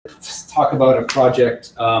talk about a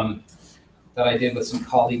project that I did with some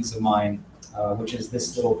colleagues of mine, which is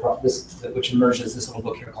this little which emerged as this little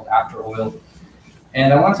book here called After Oil.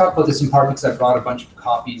 And I want to talk about this in part because I brought a bunch of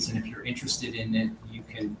copies, and if you're interested in it, you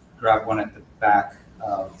can grab one at the back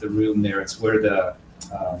of the room there. It's where the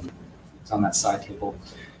it's on that side table.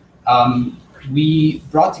 We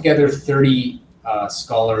brought together 30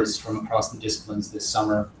 scholars from across the disciplines this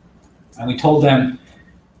summer, and we told them,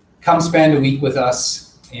 come spend a week with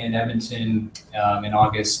us in Edmonton in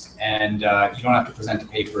August, and you don't have to present a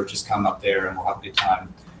paper, just come up there and we'll have a good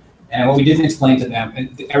time. And what we didn't explain to them,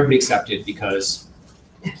 and everybody accepted because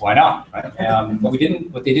why not, right?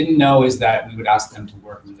 What they didn't know is that we would ask them to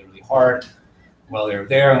work really, really hard while they were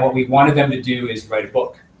there, and what we wanted them to do is write a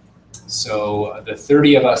book. So the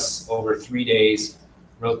 30 of us over 3 days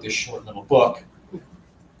wrote this short little book,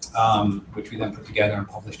 which we then put together and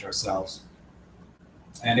published ourselves.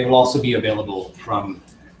 And it will also be available from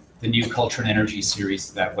the new Culture and Energy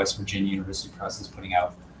series that West Virginia University Press is putting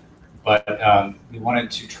out. But we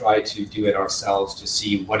wanted to try to do it ourselves to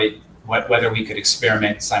see whether we could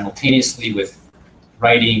experiment simultaneously with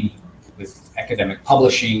writing, with academic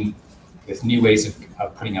publishing, with new ways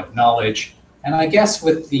of putting out knowledge, and I guess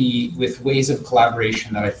with ways of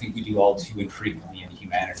collaboration that I think we do all too infrequently in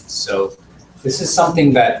humanities. So this is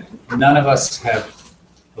something that none of us have.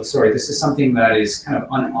 Oh, sorry, this is something that is kind of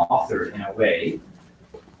unauthored in a way,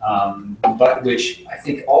 but which I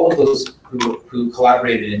think all of those who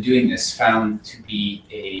collaborated in doing this found to be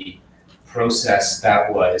a process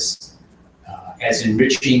that was as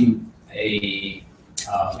enriching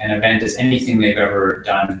an event as anything they've ever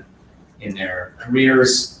done in their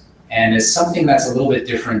careers, and is something that's a little bit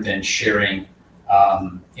different than sharing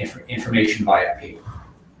information via paper.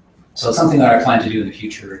 So it's something that I plan to do in the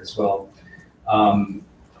future as well.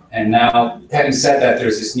 And now, having said that,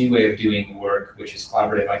 there's this new way of doing work, which is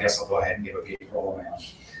collaborative. I guess I'll go ahead and give a paper all on my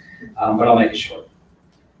own, but I'll make it short.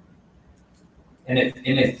 And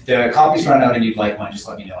if the copies run out and you'd like one, just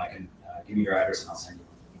let me know. I can give you your address and I'll send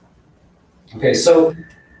you. Okay, so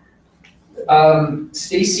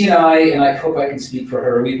Stacy and I hope I can speak for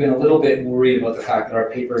her, we've been a little bit worried about the fact that our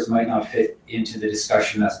papers might not fit into the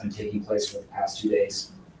discussion that's been taking place for the past 2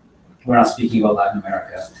 days. We're not speaking about Latin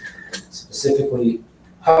America specifically.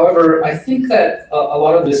 However, I think that a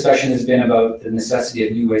lot of the discussion has been about the necessity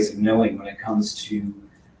of new ways of knowing when it comes to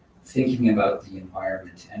thinking about the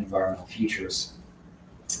environment and environmental futures.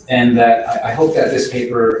 And that I hope that this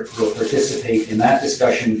paper will participate in that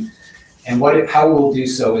discussion. And how it will do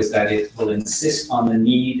so is that it will insist on the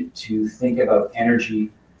need to think about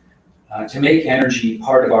energy, to make energy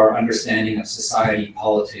part of our understanding of society,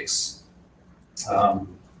 politics,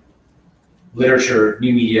 literature,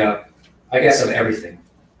 new media, I guess of everything.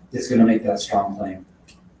 It's going to make that strong claim.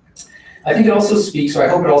 I think it also speaks, or I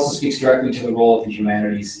hope it also speaks directly to the role of the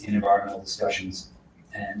humanities in environmental discussions.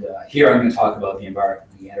 And here I'm going to talk about the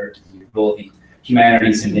role of the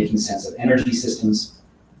humanities in making sense of energy systems.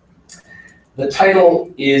 The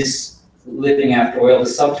title is Living After Oil. The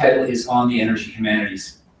subtitle is On the Energy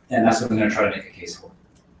Humanities, and that's what I'm going to try to make a case for.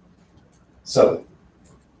 So,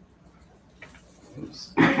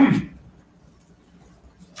 oops.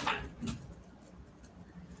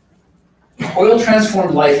 Oil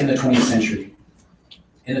transformed life in the 20th century.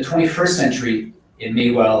 In the 21st century, it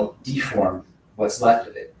may well deform what's left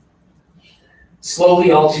of it.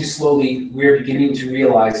 Slowly, all too slowly, we're beginning to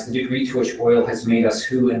realize the degree to which oil has made us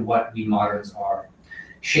who and what we moderns are,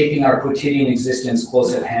 shaping our quotidian existence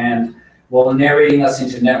close at hand, while narrating us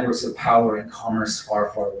into networks of power and commerce far,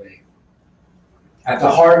 far away. At the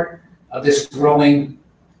heart of this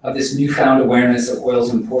newfound awareness of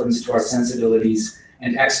oil's importance to our sensibilities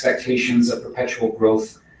and expectations of perpetual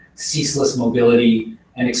growth, ceaseless mobility,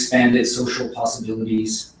 and expanded social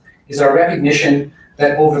possibilities, is our recognition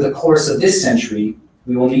that over the course of this century,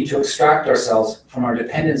 we will need to extract ourselves from our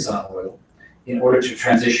dependence on oil in order to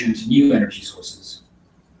transition to new energy sources.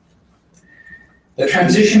 The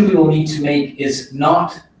transition we will need to make is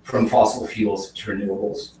not from fossil fuels to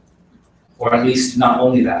renewables, or at least not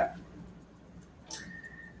only that.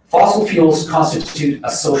 Fossil fuels constitute a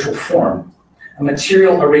social form, a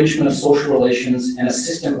material arrangement of social relations, and a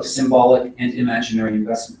system of symbolic and imaginary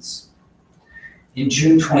investments. In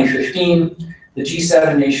June 2015, the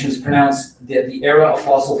G7 nations pronounced that the era of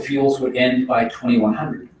fossil fuels would end by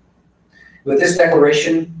 2100. With this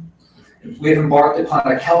declaration, we have embarked upon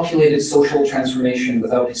a calculated social transformation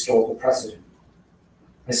without historical precedent,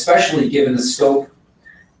 especially given the scope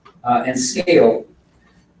and scale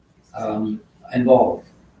involved.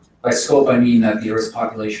 By scope, I mean that the Earth's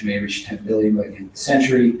population may reach 10 billion by the end of the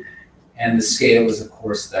century, And the scale is, of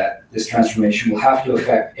course, that this transformation will have to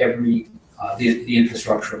affect the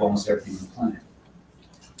infrastructure of almost everything on the planet.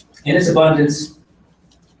 In its abundance,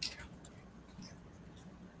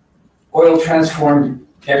 oil transformed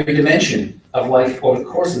every dimension of life over the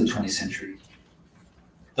course of the 20th century.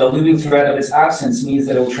 The looming threat of its absence means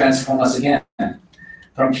that it will transform us again,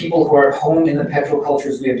 from people who are at home in the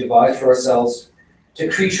petrocultures we have devised for ourselves, to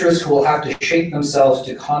creatures who will have to shape themselves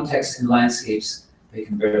to contexts and landscapes they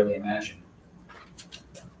can barely imagine.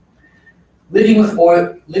 Living with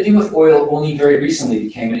oil only very recently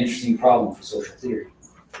became an interesting problem for social theory.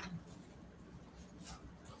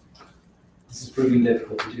 This is proving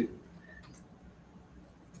difficult to do.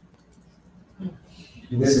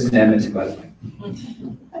 This is in Edmonton, by the way.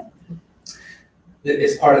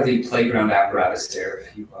 It's part of the playground apparatus there.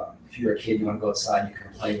 If you're a kid, you want to go outside, you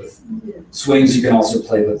can play with swings. You can also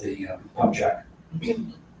play with the pump jack.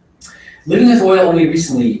 Living with oil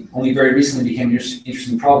only very recently became an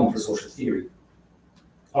interesting problem for social theory.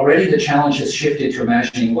 Already the challenge has shifted to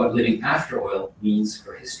imagining what living after oil means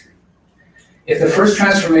for history. If the first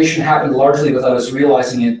transformation happened largely without us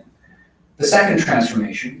realizing it, the second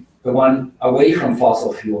transformation, the one away from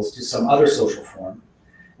fossil fuels to some other social form,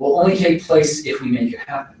 will only take place if we make it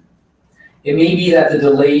happen. It may be that the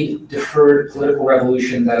delayed, deferred political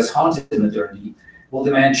revolution that has haunted modernity will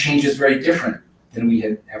demand changes very different than we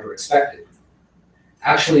had ever expected.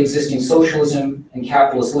 Actually existing socialism and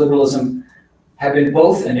capitalist liberalism have been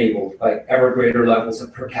both enabled by ever greater levels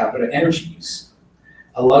of per capita energy use,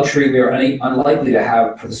 a luxury we are unlikely to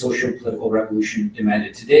have for the socio-political revolution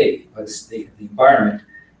demanded today by the state of the environment,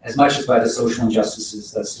 as much as by the social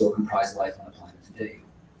injustices that still comprise life on the planet today.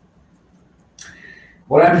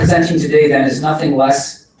 What I'm presenting today, then, is nothing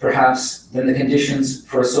less, perhaps, than the conditions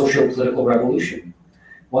for a socio-political revolution,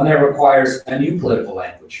 one that requires a new political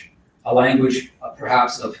language, a language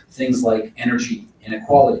perhaps of things like energy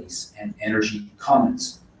inequalities and energy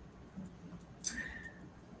commons.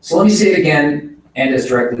 So let me say it again, and as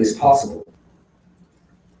directly as possible.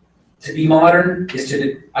 To be modern is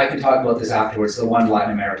to, I can talk about this afterwards, the one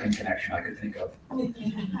Latin American connection I could think of.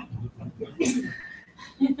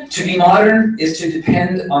 To be modern is to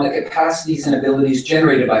depend on the capacities and abilities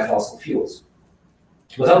generated by fossil fuels.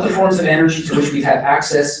 Without the forms of energy to which we've had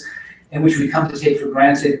access and which we come to take for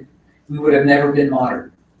granted, we would have never been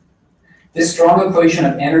modern. This strong equation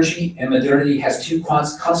of energy and modernity has two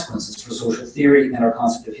consequences for social theory and our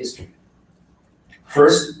concept of history.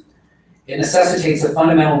 First, it necessitates a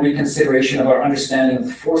fundamental reconsideration of our understanding of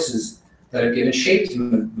the forces that have given shape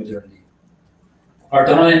to modernity. Our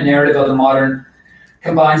dominant narrative of the modern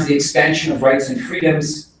combines the expansion of rights and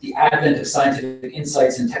freedoms, the advent of scientific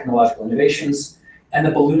insights and technological innovations, and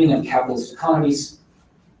the ballooning of capitalist economies.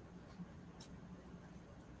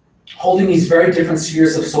 Holding these very different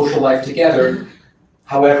spheres of social life together,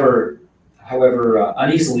 however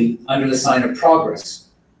uneasily, under the sign of progress.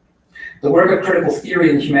 The work of critical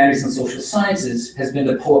theory in humanities and social sciences has been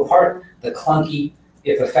to pull apart the clunky,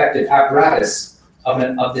 if effective, apparatus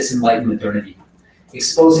of this enlightened modernity,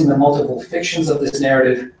 exposing the multiple fictions of this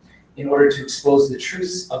narrative in order to expose the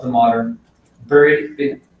truths of the modern, buried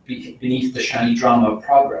beneath the shiny drama of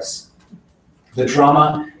progress. The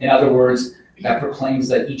drama, in other words, that proclaims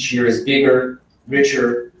that each year is bigger,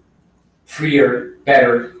 richer, freer,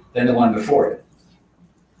 better than the one before it.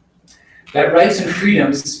 That rights and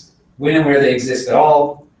freedoms, when and where they exist at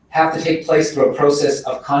all, have to take place through a process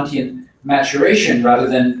of Kantian maturation rather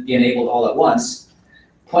than be enabled all at once,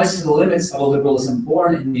 points to the limits of a liberalism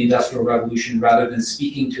born in the Industrial Revolution rather than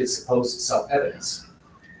speaking to its supposed self-evidence.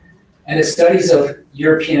 And as studies of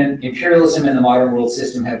European imperialism and the modern world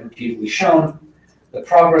system have repeatedly shown, the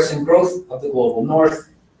progress and growth of the global north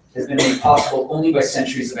has been made possible only by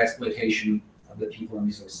centuries of exploitation of the people and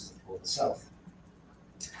resources of the global south.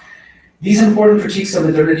 These important critiques of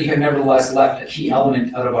modernity have nevertheless left a key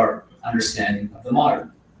element out of our understanding of the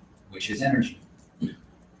modern, which is energy.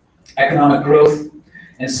 Economic growth,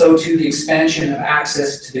 and so too the expansion of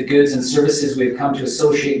access to the goods and services we have come to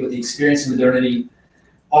associate with the experience of modernity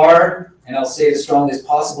are, and I'll say it as strongly as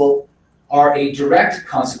possible, are a direct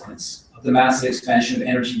consequence of the massive expansion of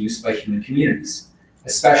energy use by human communities,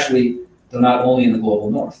 especially, though not only in the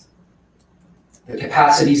global north. The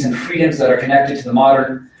capacities and freedoms that are connected to the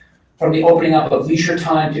modern, from the opening up of leisure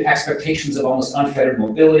time to expectations of almost unfettered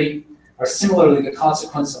mobility, are similarly the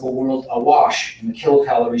consequence of a world awash in the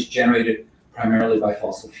kilocalories generated primarily by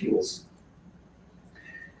fossil fuels.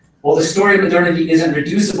 While the story of modernity isn't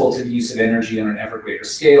reducible to the use of energy on an ever greater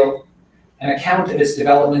scale, an account of its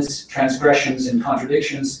developments, transgressions, and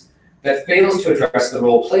contradictions that fails to address the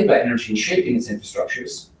role played by energy in shaping its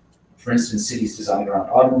infrastructures, for instance, cities designed around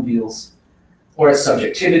automobiles, or its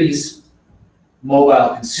subjectivities,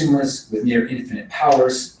 mobile consumers with near infinite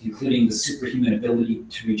powers, including the superhuman ability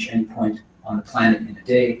to reach any point on the planet in a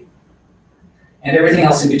day, and everything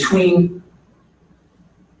else in between.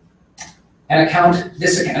 An account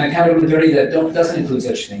of modernity that doesn't include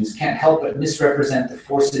such things can't help but misrepresent the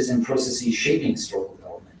forces and processes shaping historical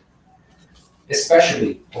development,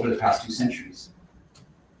 especially over the past 2 centuries.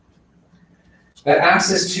 That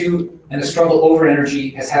access to and the struggle over energy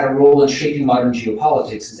has had a role in shaping modern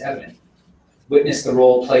geopolitics is evident. Witness the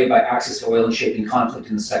role played by access to oil in shaping conflict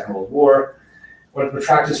in the Second World War, or the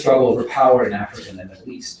protracted struggle over power in Africa and the Middle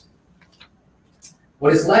East.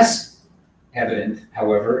 What is less evident,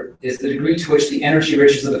 however, is the degree to which the energy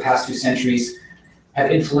riches of the past 2 centuries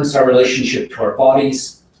have influenced our relationship to our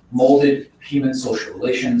bodies, molded human social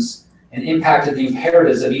relations, and impacted the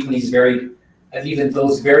imperatives of even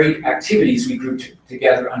those very activities we group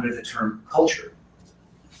together under the term culture.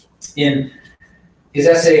 In his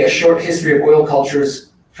essay, A Short History of Oil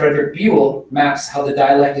Cultures, Frederick Buell maps how the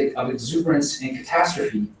dialectic of exuberance and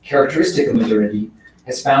catastrophe, characteristic of modernity,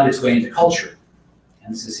 has found its way into culture.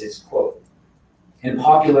 And this is his quote. In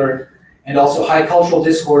popular and also high cultural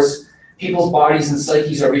discourse, people's bodies and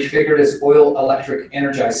psyches are refigured as oil-electric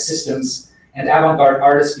energized systems, and avant-garde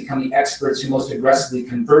artists become the experts who most aggressively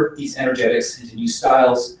convert these energetics into new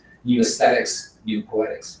styles, new aesthetics, new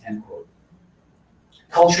poetics, end quote.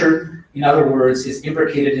 Culture, in other words, is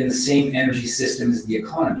imbricated in the same energy system as the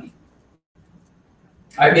economy.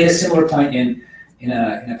 I've made a similar point in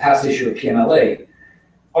a past issue of PMLA,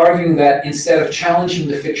 arguing that instead of challenging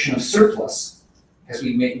the fiction of surplus, as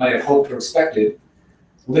we might have hoped or expected,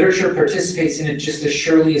 literature participates in it just as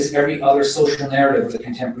surely as every other social narrative of the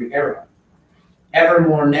contemporary era. Ever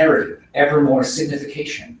more narrative, ever more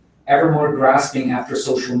signification, ever more grasping after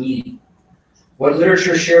social meaning. What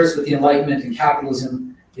literature shares with the Enlightenment and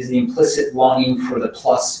capitalism is the implicit longing for the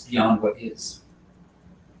plus beyond what is.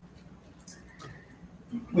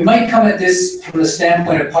 We might come at this from the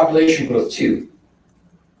standpoint of population growth too.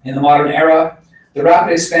 In the modern era, the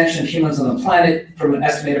rapid expansion of humans on the planet from an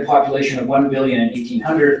estimated population of 1 billion in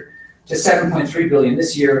 1800 to 7.3 billion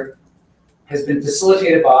this year has been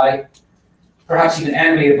facilitated by, perhaps even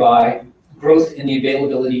animated by, growth in the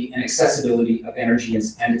availability and accessibility of energy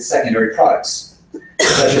and its secondary products,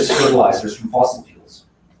 such as fertilizers from fossil fuels.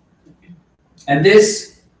 And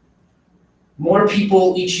this, more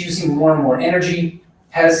people each using more and more energy,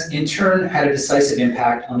 has in turn had a decisive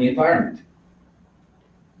impact on the environment.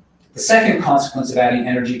 The second consequence of adding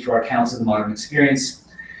energy to our accounts of the modern experience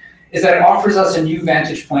is that it offers us a new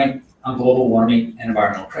vantage point on global warming and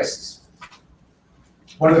environmental crisis.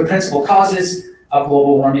 One of the principal causes of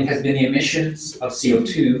global warming has been the emissions of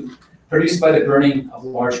CO2 produced by the burning of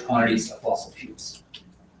large quantities of fossil fuels.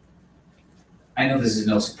 I know this is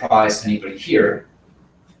no surprise to anybody here,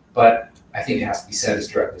 but I think it has to be said as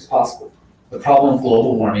directly as possible. The problem of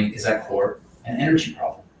global warming is at core an energy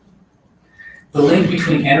problem. The link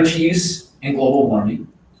between energy use and global warming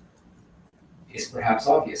is perhaps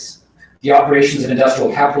obvious. The operations of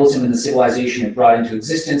industrial capitalism and the civilization it brought into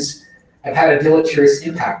existence have had a deleterious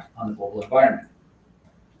impact on the global environment.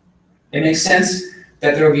 It makes sense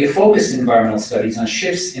that there will be a focus in environmental studies on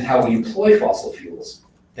shifts in how we employ fossil fuels,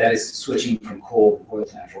 that is, switching from coal, oil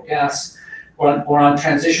to natural gas, or on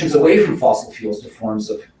transitions away from fossil fuels to forms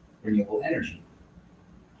of renewable energy.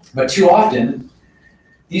 But too often,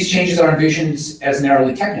 these changes are envisioned as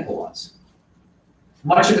narrowly technical ones.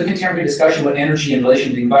 Much of the contemporary discussion about energy in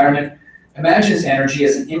relation to the environment imagines energy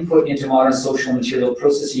as an input into modern social and material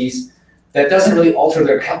processes that doesn't really alter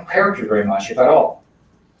their character very much, if at all.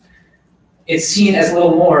 It's seen as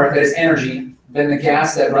little more, that is energy, than the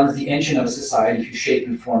gas that runs the engine of a society whose shape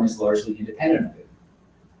and form is largely independent of it.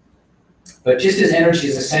 But just as energy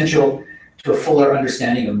is essential to a fuller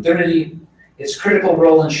understanding of modernity, its critical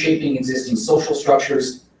role in shaping existing social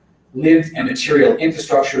structures, lived and material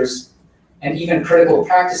infrastructures, and even critical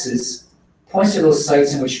practices points to those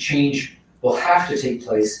sites in which change will have to take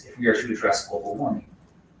place if we are to address global warming.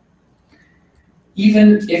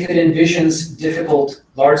 Even if it envisions difficult,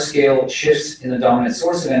 large-scale shifts in the dominant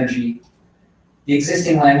source of energy, the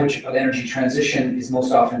existing language of energy transition is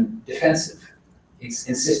most often defensive. It's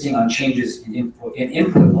insisting on changes in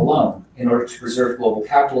input alone in order to preserve global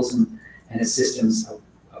capitalism and its systems of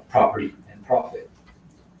property and profit.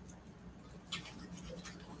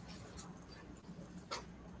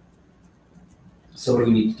 So what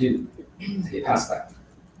do we need to do to get past that?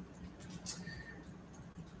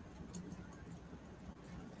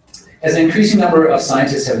 As an increasing number of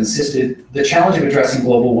scientists have insisted, the challenge of addressing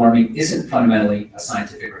global warming isn't fundamentally a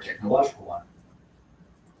scientific or technological one.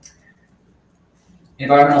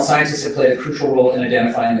 Environmental scientists have played a crucial role in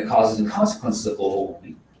identifying the causes and consequences of global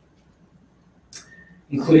warming,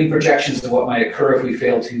 including projections of what might occur if we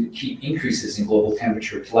fail to keep increases in global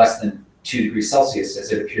temperature to less than 2 degrees Celsius,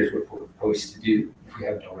 as it appears we're poised to do if we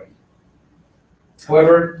haven't already.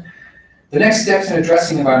 However, the next steps in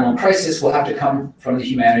addressing environmental crisis will have to come from the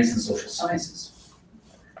humanities and social sciences,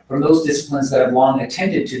 from those disciplines that have long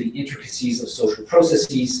attended to the intricacies of social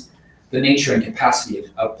processes, the nature and capacity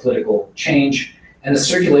of political change, and the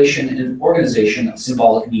circulation and organization of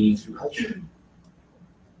symbolic meaning through culture.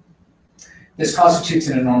 This constitutes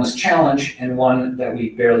an enormous challenge and one that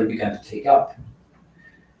we've barely begun to take up.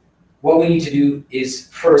 What we need to do is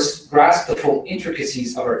first grasp the full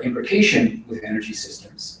intricacies of our imbrication with energy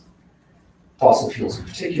systems, fossil fuels in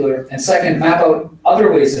particular, and second, map out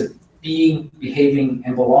other ways of being, behaving,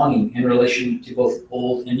 and belonging in relation to both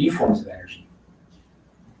old and new forms of energy.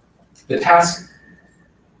 The task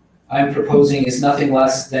I'm proposing is nothing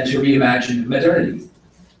less than to reimagine modernity,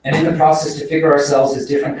 and in the process to figure ourselves as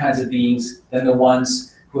different kinds of beings than the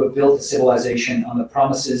ones who have built a civilization on the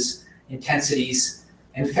promises, intensities,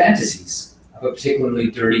 and fantasies of a particularly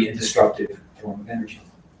dirty and destructive form of energy.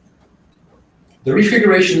 The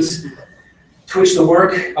refigurations to which the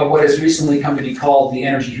work of what has recently come to be called the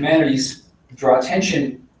energy humanities draw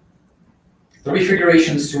attention, the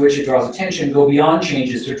refigurations to which it draws attention go beyond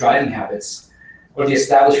changes to driving habits or the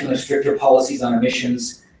establishment of stricter policies on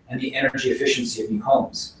emissions and the energy efficiency of new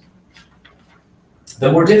homes.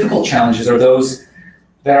 The more difficult challenges are those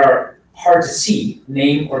that are hard to see,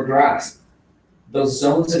 name, or grasp. Those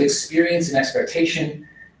zones of experience and expectation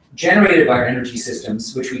generated by our energy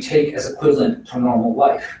systems, which we take as equivalent to normal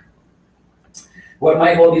life. What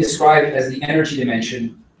might well be described as the energy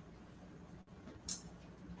dimension,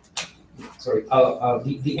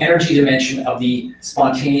 the energy dimension of the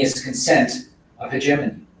spontaneous consent of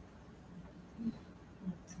hegemony.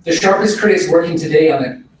 The sharpest critics working today on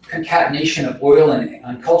the concatenation of oil and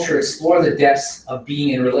on culture explore the depths of being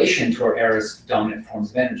in relation to our era's dominant forms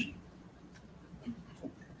of energy.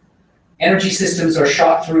 Energy systems are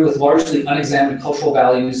shot through with largely unexamined cultural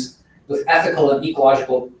values, with ethical and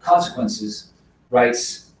ecological consequences,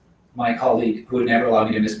 writes my colleague, who would never allow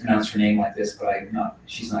me to mispronounce her name like this, but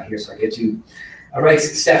she's not here, so I get to.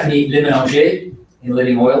 Writes Stephanie Lemenager in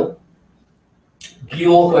Living Oil.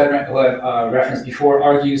 Buell, who I referenced before,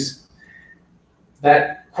 argues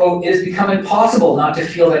that, quote, it has become impossible not to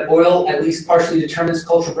feel that oil at least partially determines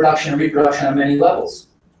cultural production and reproduction on many levels.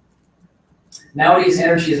 Nowadays,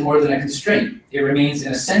 energy is more than a constraint. It remains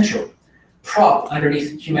an essential prop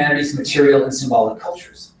underneath humanity's material and symbolic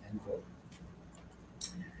cultures, end quote.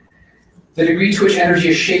 The degree to which energy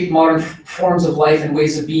has shaped modern forms of life and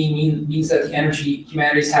ways of being means that the energy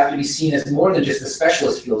humanities have to be seen as more than just a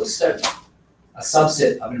specialist field of study, a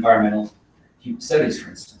subset of environmental studies, for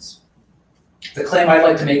instance. The claim I'd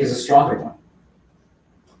like to make is a stronger one.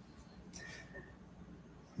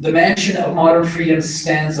 The mansion of modern freedoms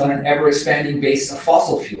stands on an ever-expanding base of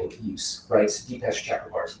fossil fuel use, writes Deepesh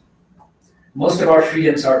Chakrabarti. Most of our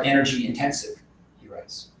freedoms are energy-intensive, he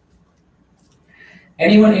writes.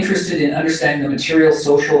 Anyone interested in understanding the material,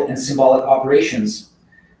 social, and symbolic operations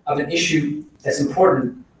of an issue as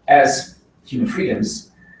important as human freedoms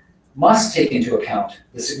must take into account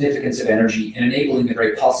the significance of energy in enabling the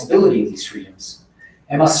very possibility of these freedoms,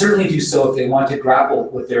 and must certainly do so if they want to grapple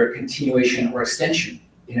with their continuation or extension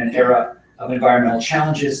in an era of environmental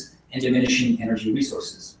challenges and diminishing energy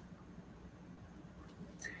resources.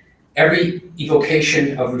 Every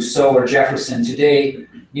evocation of Rousseau or Jefferson today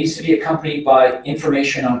needs to be accompanied by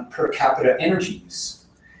information on per capita energy use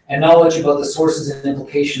and knowledge about the sources and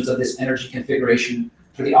implications of this energy configuration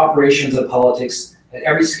for the operations of politics at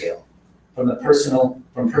every scale, from personal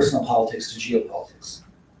politics to geopolitics.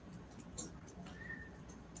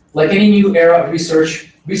 Like any new era of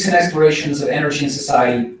research, recent explorations of energy and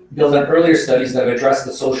society build on earlier studies that have addressed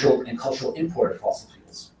the social and cultural import of fossil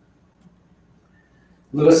fuels.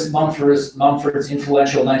 Lewis Mumford's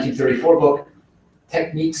influential 1934 book,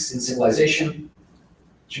 Techniques in Civilization,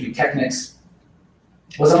 should be Technics,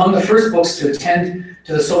 was among the first books to attend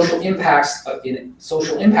to the social impacts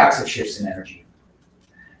of shifts in energy,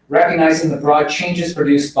 recognizing the broad changes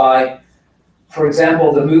produced by, for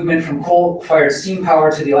example, the movement from coal-fired steam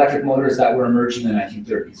power to the electric motors that were emerging in the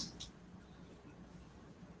 1930s.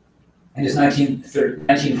 In his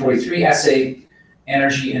 1943 essay,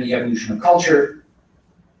 Energy and the Evolution of Culture,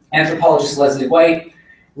 anthropologist Leslie White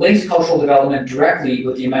linked cultural development directly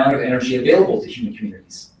with the amount of energy available to human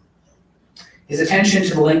communities. His attention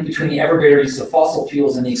to the link between the ever greater use of fossil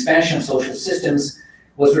fuels and the expansion of social systems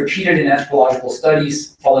was repeated in anthropological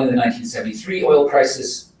studies following the 1973 oil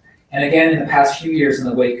crisis and again in the past few years in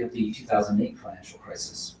the wake of the 2008 financial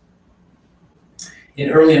crisis. In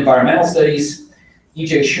early environmental studies,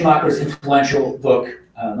 E.J. Schumacher's influential book,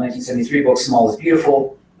 1973 book, Small is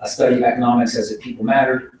Beautiful, a study of economics as if people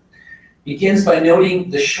mattered, begins by noting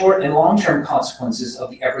the short and long-term consequences of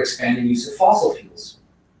the ever-expanding use of fossil fuels,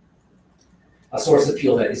 a source of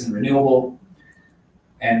fuel that isn't renewable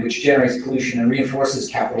and which generates pollution and reinforces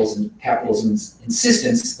capitalism's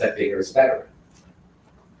insistence that bigger is better.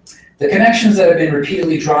 The connections that have been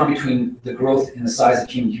repeatedly drawn between the growth in the size of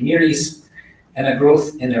human communities and the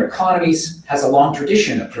growth in their economies has a long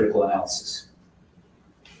tradition of critical analysis.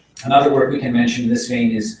 Another work we can mention in this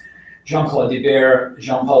vein is Jean-Claude Debert,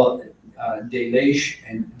 Jean-Paul Delage,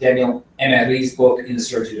 and Daniel Emery's book, In the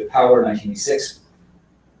Surge of Power, 1986.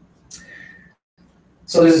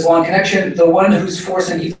 So there's this long connection. The one whose force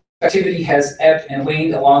and effectivity has ebbed and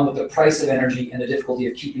waned along with the price of energy and the difficulty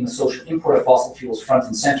of keeping the social import of fossil fuels front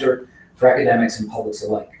and center for academics and publics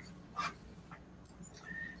alike.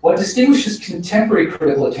 What distinguishes contemporary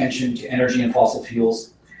critical attention to energy and fossil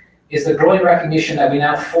fuels is the growing recognition that we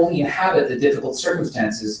now fully inhabit the difficult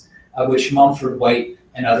circumstances of which Mumford, White,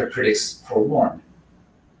 and other critics forewarned.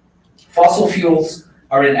 Fossil fuels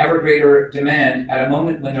are in ever greater demand at a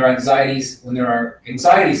moment when there are anxieties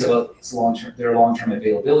about their long-term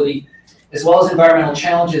availability, as well as environmental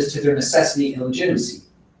challenges to their necessity and legitimacy.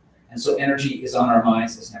 And so energy is on our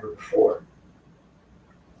minds as never before.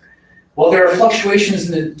 While there are fluctuations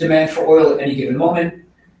in the demand for oil at any given moment,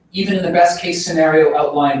 even in the best case scenario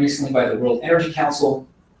outlined recently by the World Energy Council,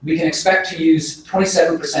 we can expect to use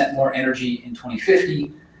 27% more energy in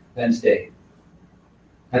 2050 than today.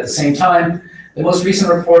 At the same time, the most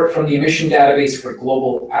recent report from the Emission Database for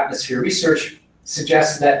Global Atmosphere Research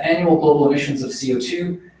suggests that annual global emissions of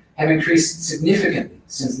CO2 have increased significantly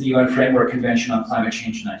since the UN Framework Convention on Climate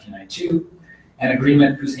Change in 1992, an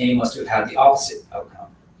agreement whose aim was to have had the opposite outcome.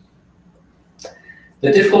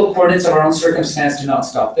 The difficult coordinates of our own circumstance do not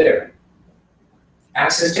stop there.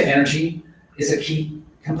 Access to energy is a key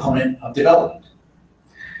component of development.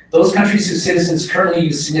 Those countries whose citizens currently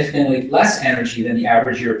use significantly less energy than the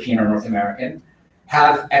average European or North American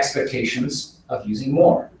have expectations of using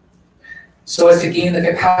more, so as to gain the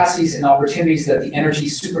capacities and opportunities that the energy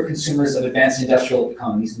superconsumers of advanced industrial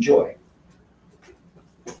economies enjoy.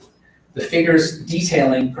 The figures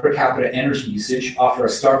detailing per capita energy usage offer a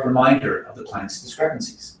stark reminder of the planet's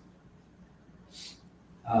discrepancies.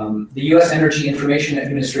 The U.S. Energy Information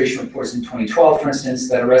Administration reports in 2012, for instance,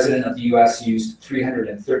 that a resident of the U.S. used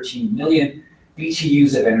 313 million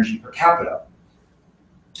BTUs of energy per capita.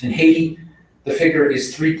 In Haiti, the figure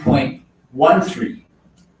is 3.13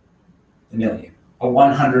 million, a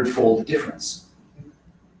 100-fold difference.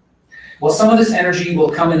 While some of this energy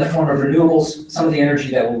will come in the form of renewables, some of the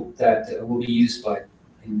energy that will be used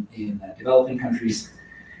in developing countries,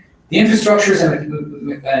 the infrastructures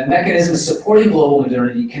and mechanisms supporting global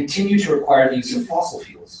modernity continue to require the use of fossil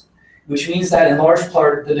fuels, which means that in large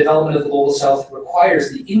part, the development of the global south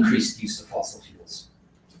requires the increased use of fossil fuels.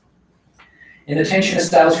 In the tension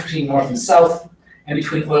established between North and South and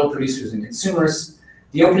between oil producers and consumers,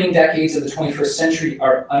 the opening decades of the 21st century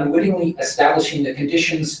are unwittingly establishing the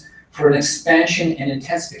conditions for an expansion and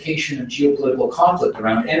intensification of geopolitical conflict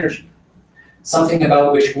around energy, something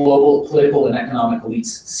about which global political and economic elites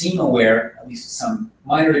seem aware, at least to some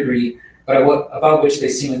minor degree, but about which they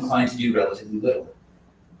seem inclined to do relatively little.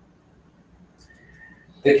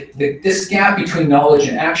 This gap between knowledge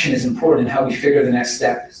and action is important in how we figure the next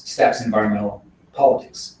steps in environmental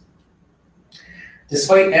politics.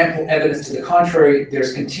 Despite ample evidence to the contrary,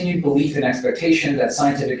 there's continued belief and expectation that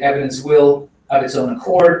scientific evidence will, of its own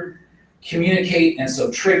accord, communicate and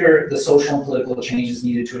so trigger the social and political changes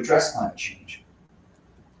needed to address climate change.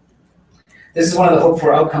 This is one of the hoped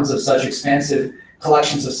for outcomes of such expansive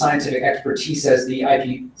collections of scientific expertise as the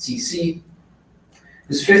IPCC,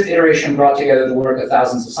 whose fifth iteration brought together the work of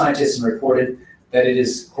thousands of scientists and reported that it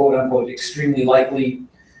is, quote unquote, extremely likely,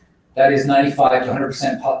 that is 95 to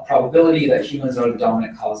 100% probability that humans are the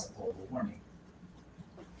dominant cause of global warming.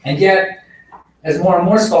 And yet, as more and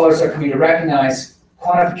more scholars are coming to recognize,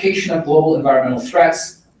 quantification of global environmental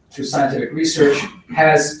threats through scientific research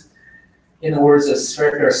has, in the words of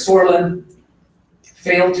Sverker Sorlin,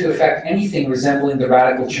 failed to affect anything resembling the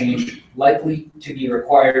radical change likely to be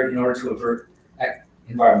required in order to avert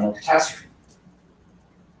environmental catastrophe.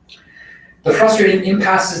 The frustrating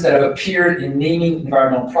impasses that have appeared in naming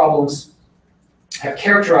environmental problems have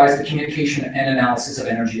characterized the communication and analysis of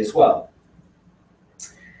energy as well.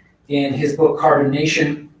 In his book, Carbon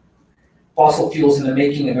Nation, Fossil Fuels in the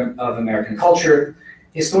Making of American Culture,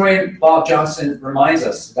 historian Bob Johnson reminds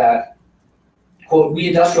us that, quote, "We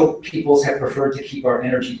industrial peoples have preferred to keep our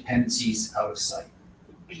energy dependencies out of sight."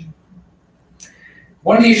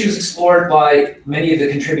 One of the issues explored by many of the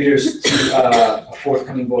contributors to a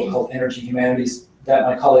forthcoming book called Energy Humanities that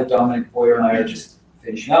my colleague Dominic Boyer and I are just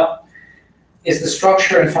finishing up is the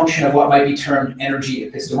structure and function of what might be termed energy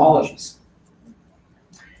epistemologies.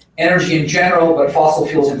 Energy in general, but fossil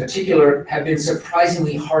fuels in particular, have been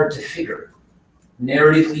surprisingly hard to figure,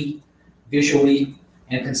 narratively, visually,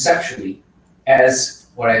 and conceptually, as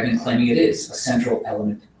what I've been claiming it is, a central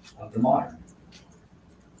element of the modern.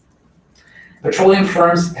 Petroleum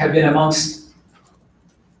firms have been amongst,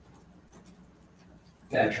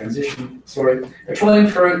 Petroleum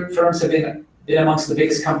firms have been amongst the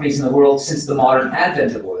biggest companies in the world since the modern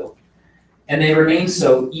advent of oil, and they remain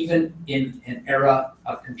so even in an era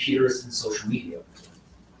of computers and social media.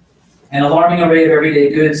 An alarming array of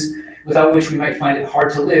everyday goods, without which we might find it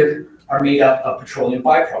hard to live, are made up of petroleum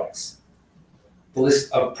byproducts. The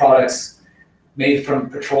list of products made from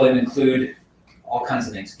petroleum include all kinds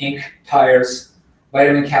of things: ink, tires,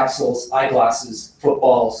 vitamin capsules, eyeglasses,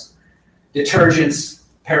 footballs, detergents,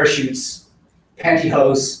 parachutes,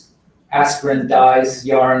 pantyhose, aspirin, dyes,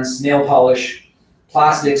 yarns, nail polish,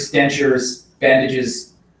 plastics, dentures,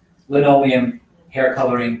 bandages, linoleum, hair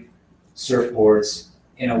coloring, surfboards,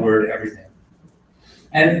 in a word, everything.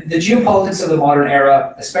 And the geopolitics of the modern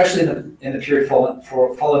era, especially in the period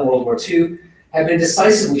following World War II, have been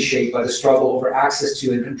decisively shaped by the struggle over access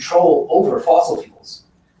to and control over fossil fuels.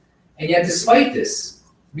 And yet, despite this,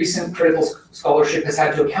 recent critical scholarship has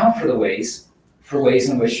had to account for ways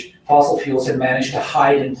in which fossil fuels have managed to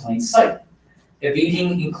hide in plain sight,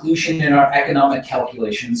 evading inclusion in our economic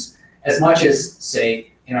calculations as much as,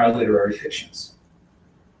 say, in our literary fictions.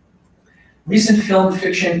 Recent film,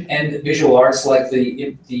 fiction, and visual arts, like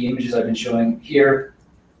the images I've been showing here,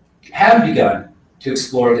 have begun to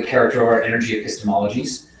explore the character of our energy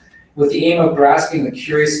epistemologies, with the aim of grasping the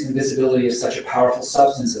curious invisibility of such a powerful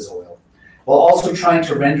substance as oil, while also trying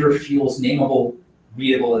to render fuels nameable,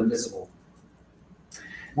 readable, and visible.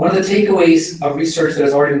 One of the takeaways of research that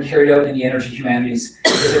has already been carried out in the energy humanities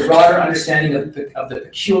is a broader understanding of the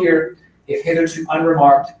peculiar, if hitherto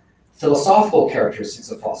unremarked, philosophical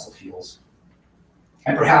characteristics of fossil fuels,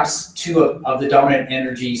 and perhaps two of the dominant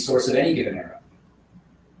energy source of any given era.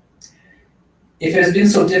 If it has been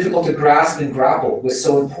so difficult to grasp and grapple with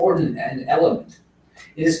so important an element,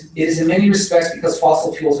 it is in many respects because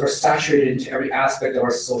fossil fuels are saturated into every aspect of our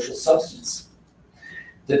social substance.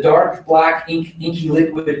 The dark, black, inky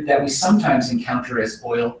liquid that we sometimes encounter as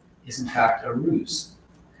oil is in fact a ruse.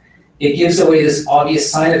 It gives away this obvious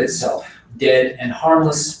sign of itself, dead and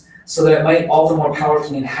harmless, so that it might all the more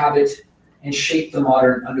powerfully inhabit and shape the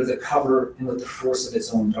modern under the cover and with the force of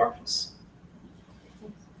its own darkness.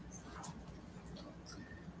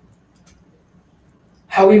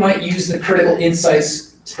 How we might use the critical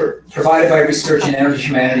insights provided by research in energy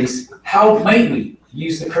humanities, how might we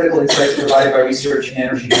use the critical insights provided by research in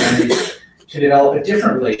energy humanities to develop a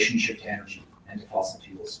different relationship to energy and to fossil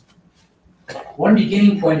fuels? One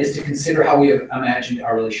beginning point is to consider how we have imagined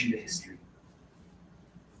our relation to history.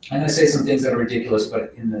 I'm going to say some things that are ridiculous,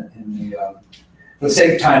 but for the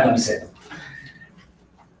sake of time, let me say them.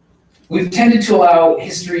 We've tended to allow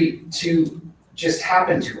history to just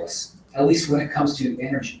happen to us, at least when it comes to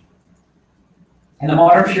energy. In the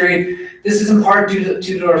modern period, this is in part due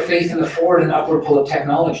to our faith in the forward and upward pull of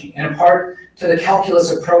technology, and in part to the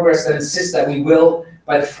calculus of progress that insists that we will,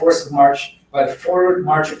 by the forward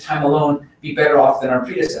march of time alone, be better off than our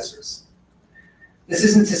predecessors. This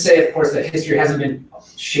isn't to say, of course, that history hasn't been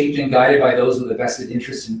shaped and guided by those with a vested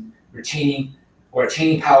interest in retaining or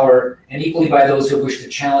attaining power, and equally by those who wish to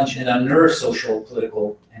challenge and unnerve social,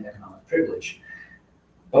 political, and economic privilege.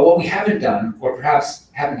 But what we haven't done, or perhaps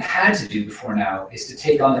haven't had to do before now, is to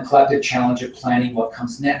take on the collective challenge of planning what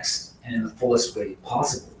comes next, and in the fullest way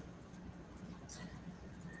possible.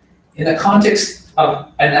 In the context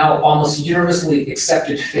of a now almost universally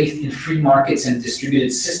accepted faith in free markets and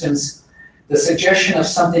distributed systems, the suggestion of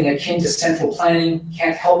something akin to central planning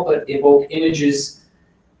can't help but evoke images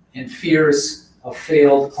and fears of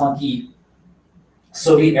failed, clunky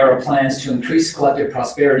Soviet-era plans to increase collective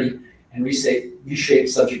prosperity and reshape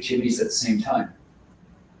subjectivities at the same time.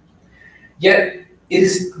 Yet, it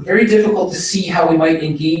is very difficult to see how we might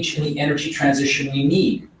engage in the energy transition we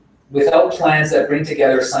need without plans that bring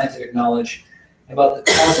together scientific knowledge about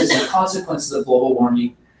the causes and consequences of global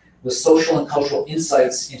warming with social and cultural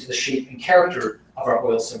insights into the shape and character of our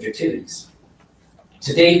oil subjectivities.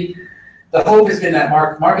 To date, the hope has been that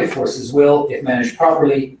market forces will, if managed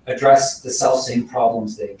properly, address the self-same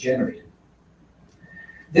problems they've generated.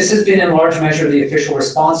 This has been in large measure the official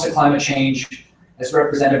response to climate change as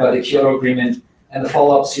represented by the Kyoto Agreement and the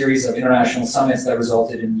follow-up series of international summits that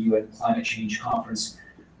resulted in the UN Climate Change Conference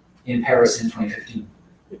in Paris in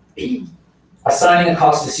 2015. Assigning a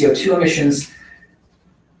cost to CO2 emissions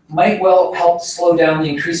might well help slow down the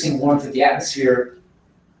increasing warmth of the atmosphere,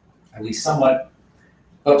 at least somewhat,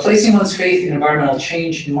 but placing one's faith in environmental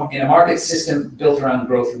change in a market system built around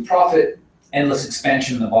growth and profit, endless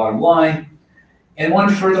expansion in the bottom line, and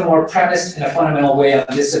one furthermore premised in a fundamental way on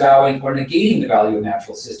disavowing or negating the value of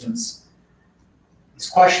natural systems, is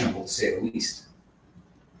questionable, to say the least.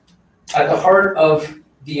 At the heart of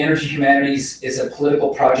the energy humanities is a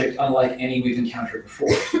political project unlike any we've encountered before.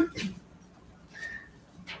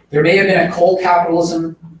 There may have been a coal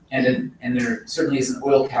capitalism, and there certainly is an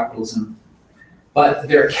oil capitalism, but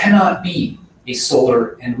there cannot be a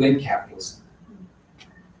solar and wind capitalism.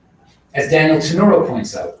 As Daniel Tenoro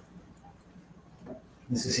points out,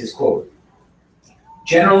 this is his quote,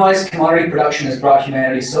 "Generalized commodity production has brought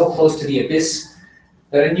humanity so close to the abyss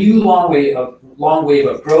that a new long wave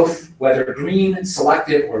of growth, whether green,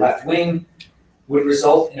 selective, or left-wing, would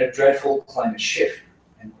result in a dreadful climate shift."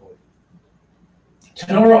 End quote.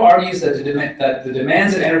 Tenoro argues that the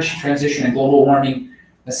demands of energy transition and global warming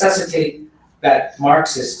necessitate that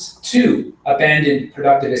Marxists, too, abandon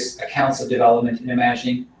productivist accounts of development in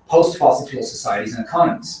imagining post-fossil fuel societies and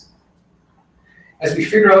economies. As we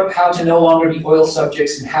figure out how to no longer be oil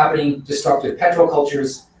subjects inhabiting destructive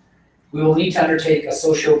petrocultures, we will need to undertake a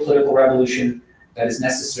socio-political revolution that is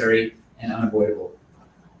necessary and unavoidable.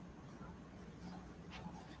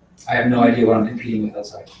 I have no idea what I'm competing with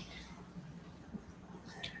outside.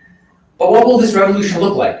 But what will this revolution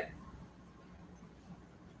look like?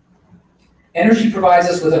 Energy provides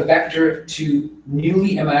us with a vector to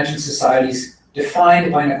newly imagined societies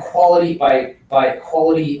defined by equality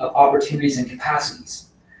of opportunities and capacities.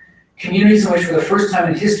 Communities in which, for the first time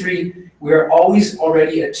in history, we are always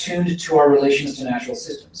already attuned to our relations to natural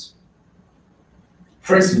systems.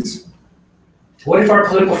 For instance, what if our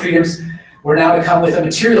political freedoms were now to come with a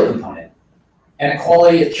material component, an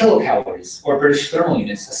equality of kilocalories or British thermal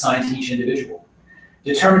units assigned to each individual,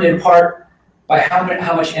 determined in part by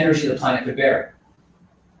how much energy the planet could bear?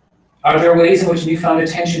 Are there ways in which newfound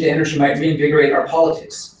attention to energy might reinvigorate our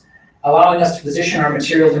politics, allowing us to position our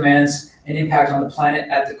material demands and impact on the planet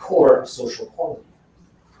at the core of social equality?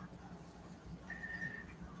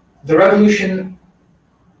 The revolution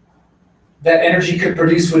that energy could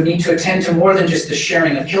produce would need to attend to more than just the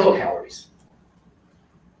sharing of kilocalories.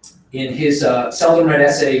 In his seldom read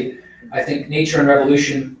essay, I think, Nature and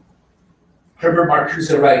Revolution, Herbert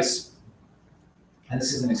Marcuse writes, and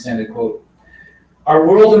this is an extended quote, "Our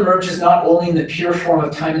world emerges not only in the pure form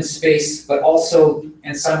of time and space, but also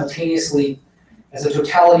and simultaneously as a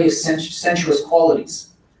totality of sensuous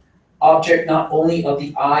qualities, object not only of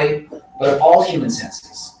the eye, but of all human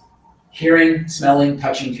senses, hearing, smelling,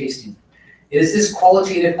 touching, tasting. It is this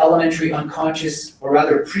qualitative, elementary, unconscious, or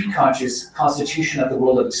rather pre-conscious constitution of the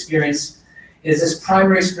world of experience. It is this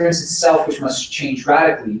primary experience itself which must change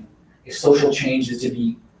radically if social change is to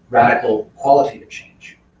be radical qualitative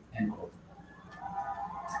change." End quote.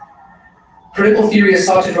 Critical theory has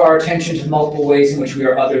sought to draw our attention to multiple ways in which we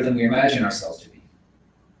are other than we imagine ourselves to be.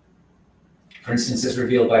 For instance, as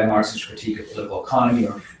revealed by Marx's critique of political economy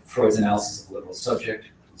or Freud's analysis of the liberal subject,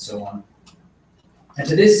 and so on. And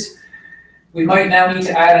to this, we might now need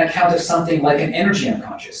to add an account of something like an energy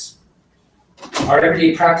unconscious. Our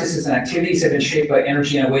everyday practices and activities have been shaped by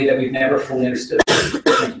energy in a way that we've never fully understood.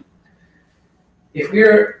 If we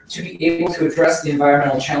are to be able to address the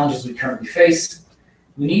environmental challenges we currently face,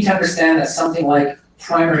 we need to understand that something like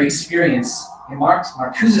primary experience, in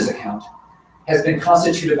Marcuse's account, has been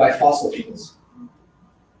constituted by fossil fuels.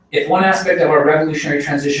 If one aspect of our revolutionary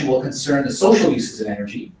transition will concern the social uses of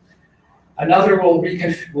energy, another will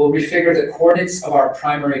refigure the coordinates of our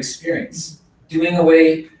primary experience, doing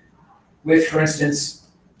away with, for instance,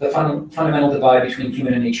 the fundamental divide between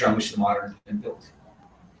human and nature on which the modern has been built.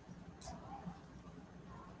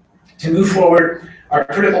 To move forward, our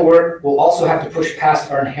critical work will also have to push past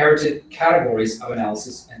our inherited categories of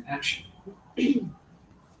analysis and action.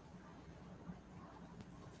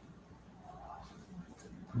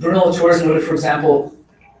 Bruno Latour's noted, for example,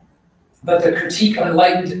 that the critique of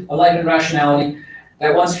enlightened rationality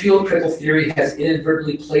that once fueled critical theory has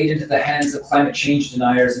inadvertently played into the hands of climate change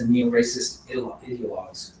deniers and neo-racist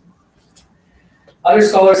ideologues. Other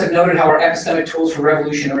scholars have noted how our epistemic tools for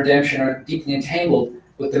revolution and redemption are deeply entangled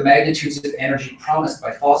with the magnitudes of energy promised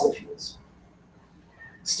by fossil fuels.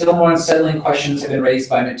 Still more unsettling questions have been raised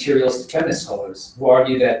by materialist feminist scholars who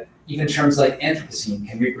argue that even terms like Anthropocene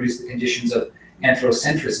can reproduce the conditions of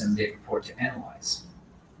anthropocentrism they purport to analyze.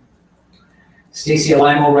 Stacy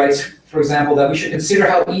Alaimo writes, for example, that we should consider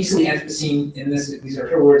how easily Anthropocene, these are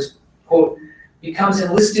her words, quote, becomes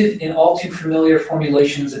enlisted in all too familiar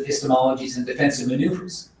formulations, epistemologies, and defensive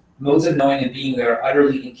maneuvers, modes of knowing and being that are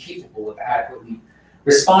utterly incapable of adequately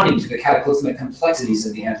responding to the cataclysmic complexities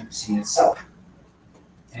of the Anthropocene itself,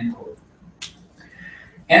 end quote.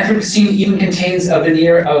 Anthropocene even contains a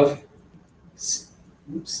veneer of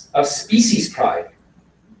species pride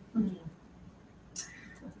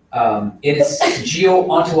in its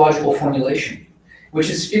geo-ontological formulation, which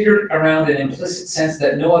is figured around an implicit sense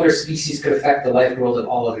that no other species could affect the life world of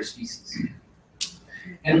all other species.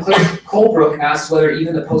 And Claire Colebrook asks whether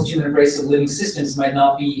even the post-human embrace of living systems might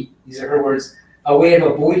not be, these are her words, a way of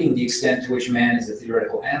avoiding the extent to which man is a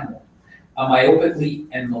theoretical animal, a myopically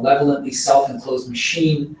and malevolently self-enclosed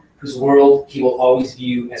machine whose world he will always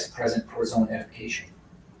view as present for his own edification.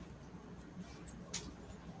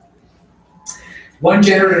 One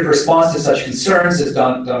generative response to such concerns, as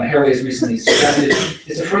Donna Haraway has recently suggested,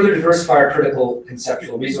 is to further diversify our critical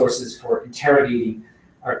conceptual resources for interrogating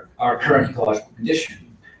our current ecological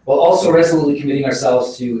condition, while also resolutely committing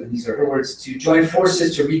ourselves to, and these are her words, to join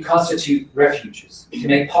forces to reconstitute refuges, to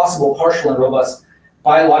make possible partial and robust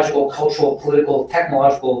biological, cultural, political,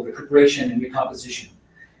 technological recuperation and recomposition,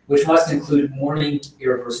 which must include mourning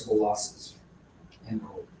irreversible losses, end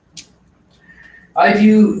quote. I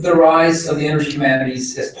view the rise of the energy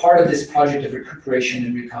humanities as part of this project of recuperation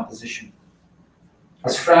and recomposition.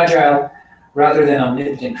 As fragile rather than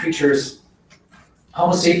omnipotent creatures,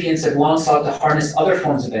 Homo sapiens have long sought to harness other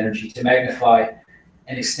forms of energy to magnify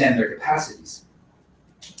and extend their capacities.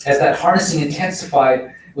 As that harnessing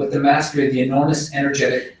intensified with the mastery of the enormous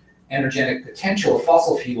energetic potential of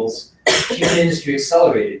fossil fuels, human industry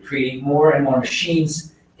accelerated, creating more and more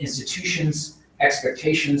machines, institutions,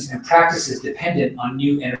 expectations, and practices dependent on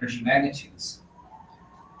new energy magnitudes.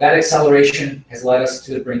 That acceleration has led us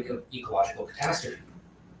to the brink of ecological catastrophe.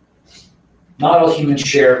 Not all humans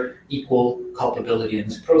share equal culpability in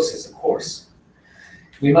this process, of course.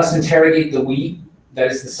 We must interrogate the we that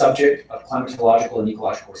is the subject of climatological and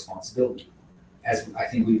ecological responsibility, as I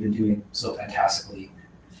think we've been doing so fantastically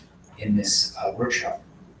in this workshop.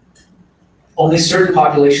 Only certain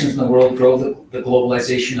populations in the world drove the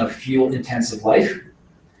globalization of fuel-intensive life,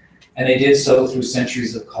 and they did so through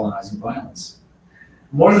centuries of colonizing violence.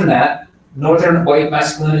 More than that, northern white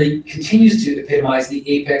masculinity continues to epitomize the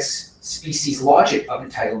apex species logic of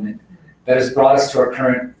entitlement that has brought us to our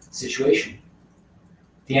current situation.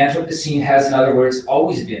 The Anthropocene has, in other words,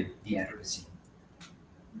 always been the Anthropocene.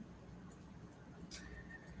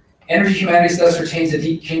 Energy humanities thus retains a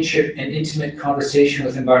deep kinship and intimate conversation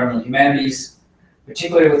with environmental humanities,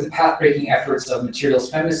 particularly with the path-breaking efforts of materials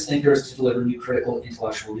feminist thinkers to deliver new critical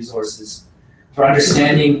intellectual resources for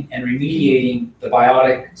understanding and remediating the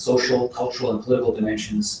biotic, social, cultural, and political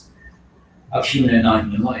dimensions of human and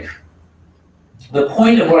non-human life. The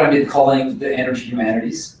point of what I've been calling the energy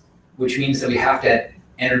humanities, which means that we have to add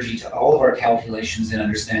energy to all of our calculations and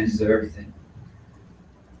understandings of everything,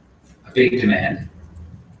 a big demand,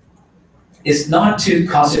 is not to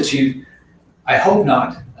constitute, I hope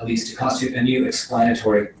not, at least to constitute a new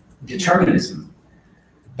explanatory determinism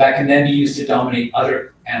that can then be used to dominate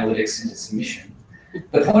other analytics into submission.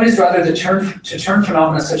 The point is rather to turn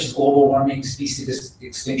phenomena such as global warming, species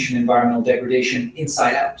extinction, environmental degradation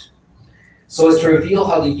inside out, so as to reveal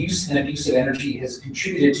how the use and abuse of energy has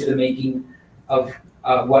contributed to the making of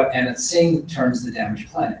what Anna Singh terms the damaged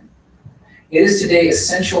planet. It is today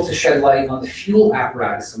essential to shed light on the fuel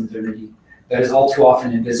apparatus of modernity that is all too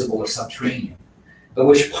often invisible or subterranean, but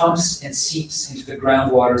which pumps and seeps into the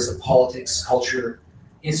groundwaters of politics, culture,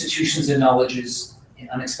 institutions, and knowledges in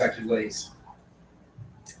unexpected ways.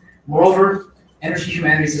 Moreover, energy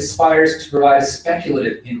humanities aspires to provide a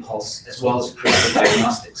speculative impulse as well as a critical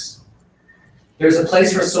diagnostics. There's a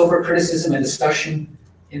place for sober criticism and discussion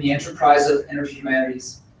in the enterprise of energy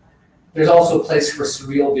humanities. There's also a place for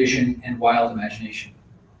surreal vision and wild imagination.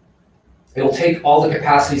 It will take all the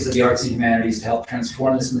capacities of the arts and humanities to help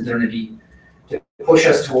transform this modernity, to push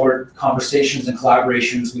us toward conversations and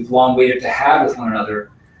collaborations we've long waited to have with one another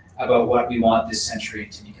about what we want this century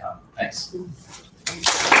to become. Thanks.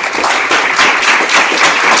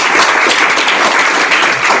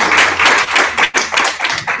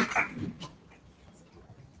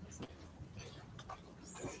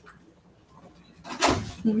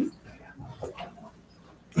 Mm-hmm.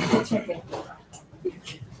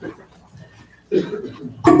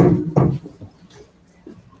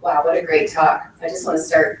 Wow, what a great talk. I just want to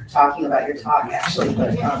start talking about your talk, actually,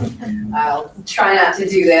 but I'll try not to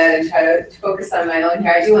do that and try to focus on my own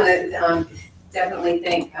here. I do want to definitely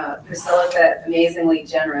thank Priscilla for that amazingly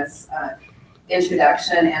generous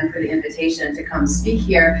introduction and for the invitation to come speak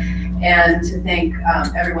here, and to thank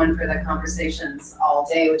everyone for the conversations all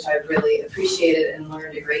day, which I've really appreciated and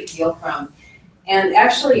learned a great deal from. And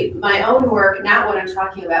actually, my own work, not what I'm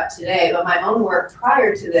talking about today, but my own work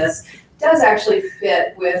prior to this, does actually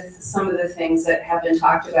fit with some of the things that have been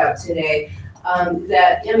talked about today.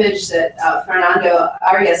 That image that Fernando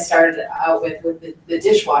Arias started out with the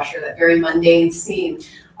dishwasher, that very mundane scene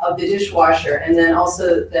of the dishwasher, and then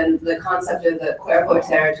also the concept of the cuerpo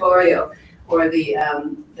territorio, or the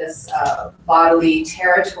this bodily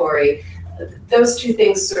territory. Those two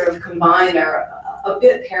things sort of combined are a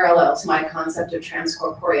bit parallel to my concept of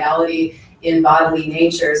transcorporeality in bodily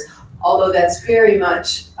natures, although that's very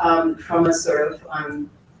much from a sort of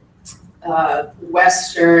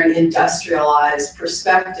Western industrialized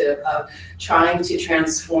perspective of trying to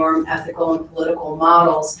transform ethical and political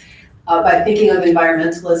models by thinking of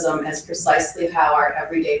environmentalism as precisely how our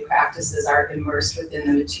everyday practices are immersed within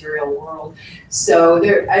the material world. So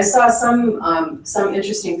I saw some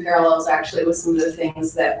interesting parallels actually with some of the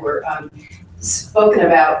things that were spoken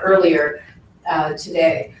about earlier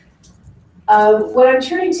today. What I'm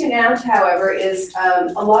turning to now, however, is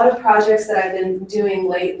a lot of projects that I've been doing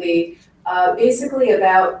lately, basically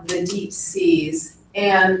about the deep seas.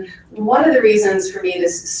 And one of the reasons for me to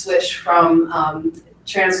switch from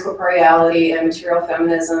transcorporeality and material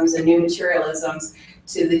feminisms and new materialisms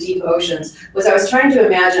to the deep oceans was I was trying to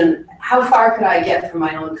imagine how far could I get from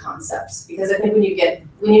my own concepts, because I think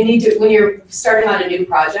when you're starting on a new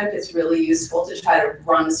project, it's really useful to try to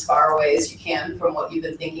run as far away as you can from what you've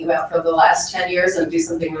been thinking about for the last 10 years and do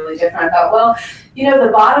something really different. I thought, well, the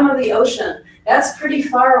bottom of the ocean, that's pretty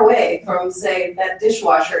far away from, say, that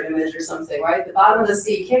dishwasher image or something, right? The bottom of the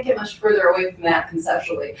sea, you can't get much further away from that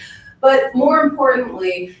conceptually. But more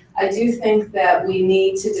importantly, I do think that we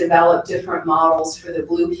need to develop different models for the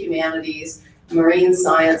blue humanities, marine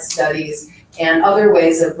science studies, and other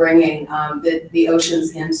ways of bringing the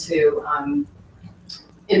oceans into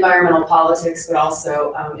environmental politics, but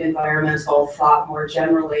also environmental thought more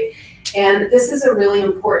generally. And this is a really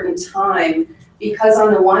important time because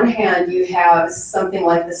on the one hand, you have something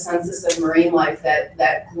like the Census of Marine Life,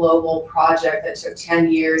 that global project that took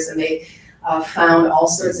 10 years, and they found all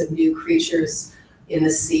sorts of new creatures in the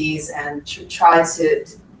seas and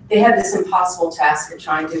they had this impossible task of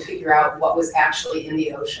trying to figure out what was actually in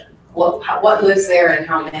the ocean, what lives there and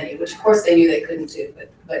how many, which of course they knew they couldn't do,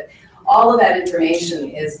 but all of that information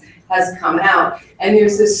has come out, and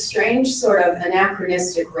there's this strange sort of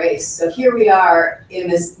anachronistic race. So here we are in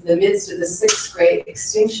the midst of the 6th great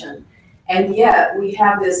extinction, and yet we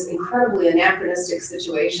have this incredibly anachronistic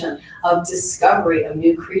situation of discovery of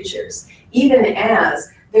new creatures, even as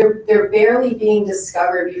they're barely being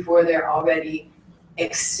discovered before they're already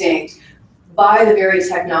extinct by the very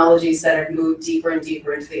technologies that have moved deeper and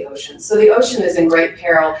deeper into the ocean. So the ocean is in great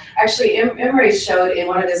peril. Actually, Imre showed in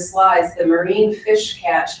one of his slides, the marine fish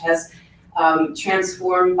catch has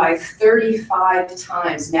transformed by 35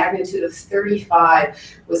 times, magnitude of 35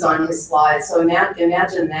 was on his slide. So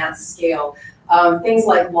imagine that scale. Things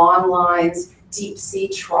like long lines, deep sea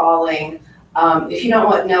trawling. If you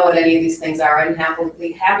don't know what any of these things are, I'm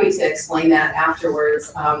happy to explain that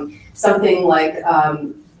afterwards. Something like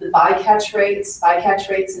the bycatch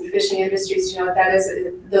rates in fishing industries, do you know what that is?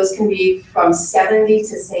 Those can be from 70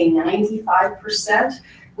 to say 95%,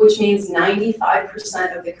 which means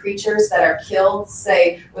 95% of the creatures that are killed,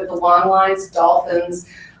 say with the long lines, dolphins,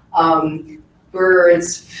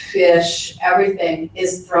 birds, fish, everything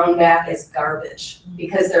is thrown back as garbage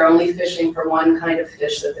because they're only fishing for one kind of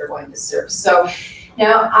fish that they're going to serve. So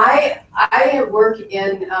now I work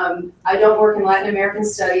in, I don't work in Latin American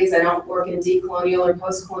studies, I don't work in decolonial or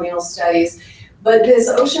post-colonial studies, but this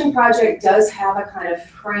ocean project does have a kind of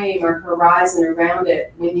frame or horizon around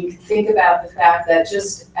it when you think about the fact that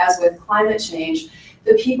just as with climate change,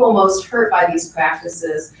 the people most hurt by these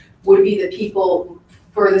practices would be the people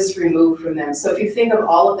furthest removed from them. So if you think of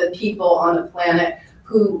all of the people on the planet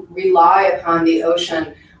who rely upon the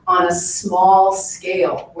ocean on a small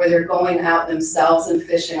scale, where they're going out themselves and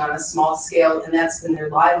fishing on a small scale, and that's been their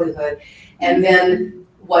livelihood. And then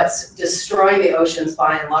what's destroying the oceans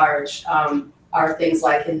by and large are things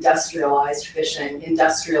like industrialized fishing,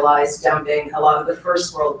 industrialized dumping, a lot of the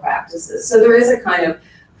first world practices. So there is a kind of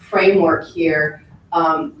framework here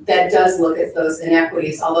that does look at those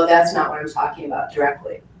inequities, although that's not what I'm talking about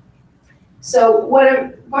directly. So what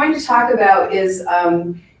I'm going to talk about is,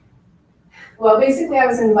 well, basically I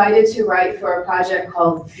was invited to write for a project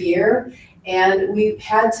called Veer, and we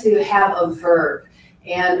had to have a verb.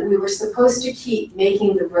 And we were supposed to keep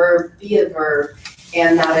making the verb be a verb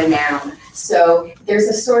and not a noun. So there's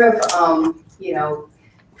a sort of you know,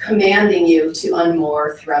 commanding you to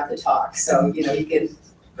unmoor throughout the talk. So, you know, you can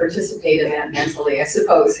participate in that mentally, I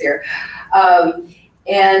suppose, here.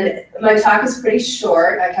 And my talk is pretty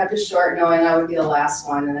short. I kept it short knowing I would be the last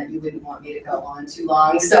one and that you wouldn't want me to go on too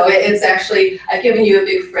long. So it's actually, I've given you a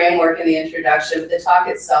big framework in the introduction, but the talk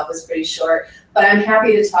itself is pretty short. But I'm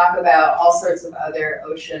happy to talk about all sorts of other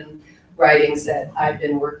ocean writings that I've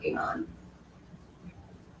been working on.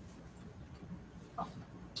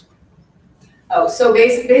 Oh, so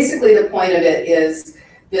basically the point of it is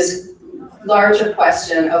this larger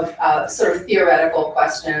question of sort of theoretical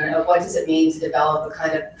question of what does it mean to develop a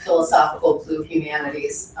kind of philosophical blue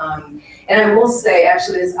humanities. And I will say,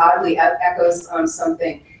 actually, this oddly echoes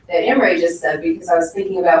something that Imre just said, because I was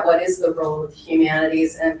thinking about what is the role of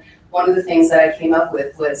humanities, and one of the things that I came up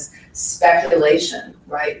with was speculation,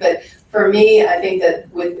 right? But for me, I think that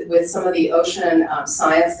with some of the ocean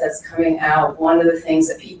science that's coming out, one of the things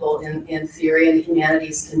that people in theory and the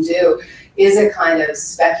humanities can do is a kind of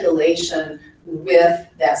speculation with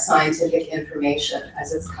that scientific information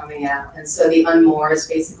as it's coming out. And so the unmoor is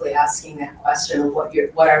basically asking that question of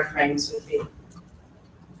what our frames would be.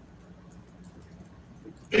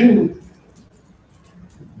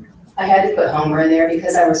 I had to put Homer in there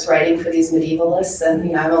because I was writing for these medievalists, and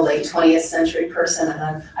you know, I'm a late 20th century person,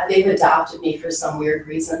 and they've adopted me for some weird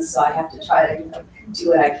reason, so I have to try to do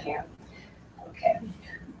what I can. Okay.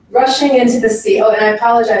 Rushing into the sea. Oh, and I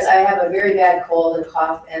apologize, I have a very bad cold and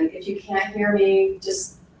cough, and if you can't hear me,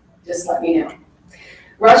 just let me know.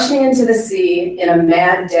 Rushing into the sea in a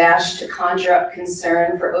mad dash to conjure up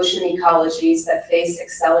concern for ocean ecologies that face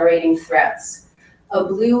accelerating threats. A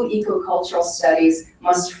blue ecocultural studies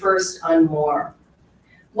must first unmoor.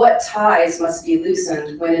 What ties must be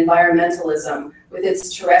loosened when environmentalism, with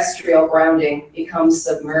its terrestrial grounding, becomes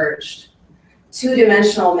submerged?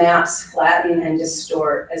 Two-dimensional maps flatten and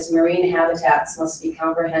distort as marine habitats must be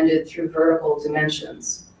comprehended through vertical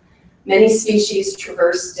dimensions. Many species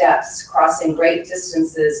traverse depths, crossing great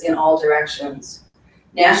distances in all directions.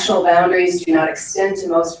 National boundaries do not extend to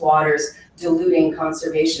most waters, diluting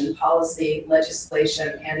conservation policy,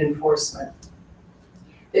 legislation, and enforcement.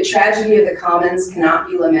 The tragedy of the commons cannot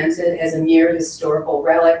be lamented as a mere historical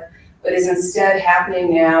relic, but is instead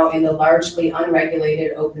happening now in the largely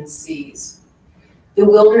unregulated open seas. The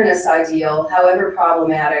wilderness ideal, however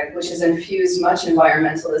problematic, which has infused much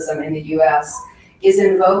environmentalism in the US, is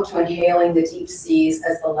invoked when hailing the deep seas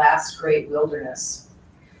as the last great wilderness.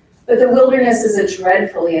 But the wilderness is a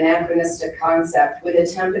dreadfully anachronistic concept, with the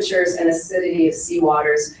temperatures and acidity of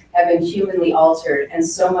seawaters have been humanly altered, and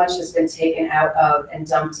so much has been taken out of and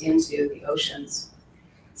dumped into the oceans.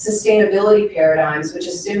 Sustainability paradigms, which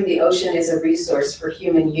assume the ocean is a resource for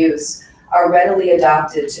human use, are readily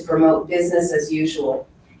adopted to promote business as usual,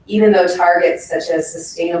 even though targets such as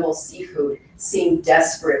sustainable seafood seem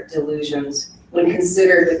desperate delusions when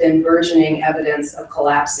considered within burgeoning evidence of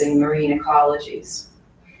collapsing marine ecologies.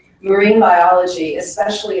 Marine biology,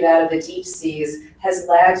 especially that of the deep seas, has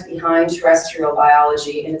lagged behind terrestrial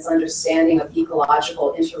biology in its understanding of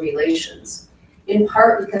ecological interrelations, in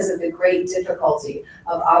part because of the great difficulty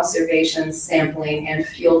of observation, sampling, and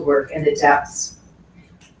fieldwork in the depths.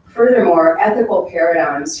 Furthermore, ethical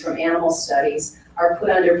paradigms from animal studies are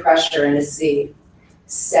put under pressure in the sea.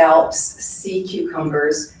 Salps, sea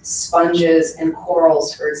cucumbers, sponges, and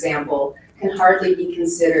corals, for example, can hardly be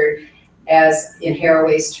considered as, in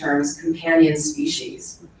Haraway's terms, companion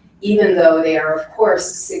species, even though they are, of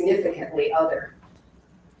course, significantly other.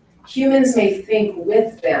 Humans may think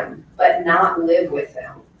with them, but not live with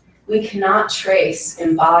them. We cannot trace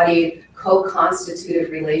embodied,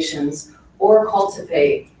 co-constitutive relations or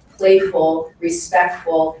cultivate playful,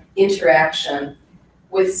 respectful interaction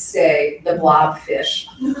with, say, the blobfish,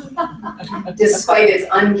 despite its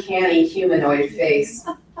uncanny humanoid face.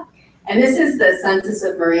 And this is the Census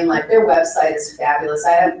of Marine Life. Their website is fabulous.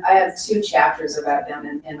 I have 2 chapters about them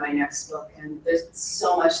in my next book, and there's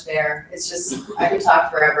so much there. It's just, I could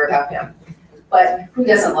talk forever about them. But who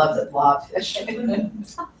doesn't love the blobfish?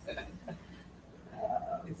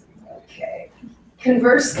 Okay.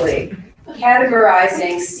 Conversely,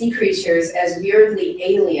 categorizing sea creatures as weirdly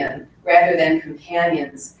alien rather than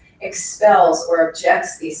companions expels or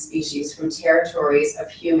objects these species from territories of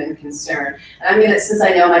human concern. And I'm gonna, since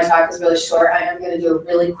I know my talk is really short, I am gonna do a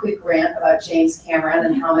really quick rant about James Cameron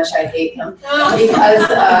and how much I hate him. Because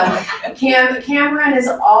Cameron is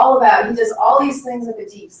all about, he does all these things with the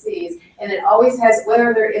deep seas, and it always has,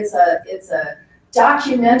 whether it's a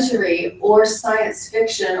documentary or science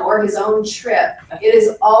fiction or his own trip, it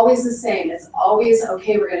is always the same. It's always,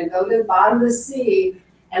 okay, we're gonna go to the bottom of the sea,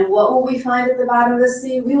 And what will we find at the bottom of the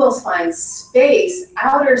sea? We will find space,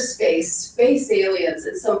 outer space, space aliens.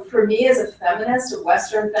 And so for me as a feminist, a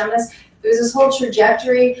Western feminist, there's this whole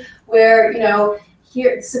trajectory where, you know,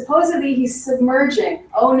 here, supposedly he's submerging.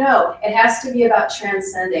 Oh no, it has to be about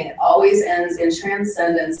transcending. It always ends in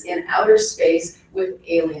transcendence, in outer space with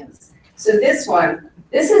aliens. So this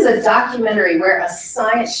is a documentary where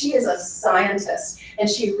she is a scientist, and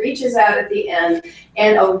she reaches out at the end,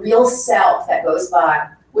 and a real self that goes by,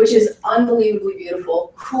 which is unbelievably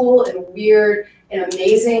beautiful, cool and weird and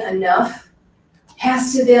amazing enough,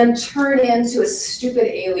 has to then turn into a stupid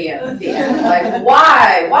alien at the end. Like,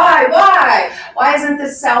 why? Why isn't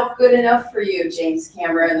this self good enough for you, James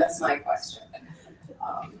Cameron? That's my question.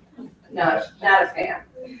 Not a fan.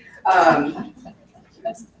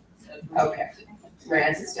 Okay,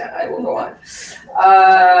 rant is done. I will go on.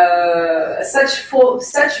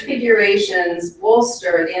 Such figurations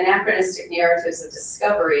bolster the anachronistic narratives of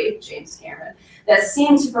discovery, James Cameron, that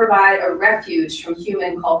seem to provide a refuge from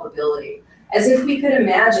human culpability, as if we could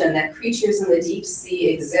imagine that creatures in the deep sea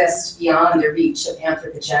exist beyond the reach of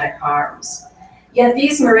anthropogenic harms. Yet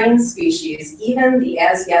these marine species, even the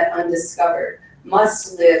as yet undiscovered,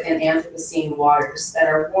 must live in Anthropocene waters that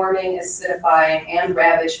are warming, acidifying, and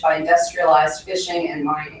ravaged by industrialized fishing and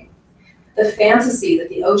mining. The fantasy that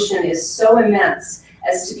the ocean is so immense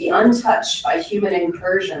as to be untouched by human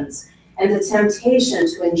incursions, and the temptation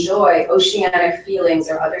to enjoy oceanic feelings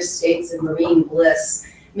or other states of marine bliss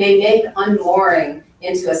may make unmooring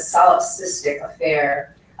into a solipsistic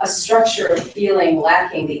affair, a structure of feeling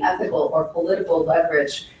lacking the ethical or political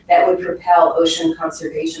leverage that would propel ocean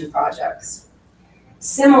conservation projects.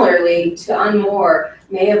 Similarly, to unmoor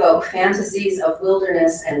may evoke fantasies of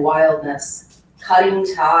wilderness and wildness, cutting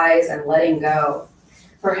ties and letting go,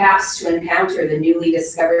 perhaps to encounter the newly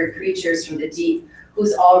discovered creatures from the deep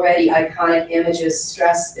whose already iconic images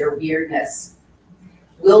stress their weirdness.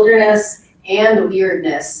 Wilderness and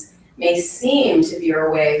weirdness may seem to veer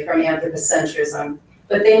away from anthropocentrism,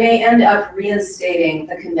 but they may end up reinstating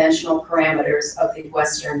the conventional parameters of the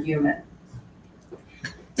Western human.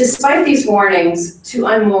 Despite these warnings, to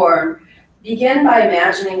unmoor, begin by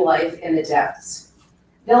imagining life in the depths.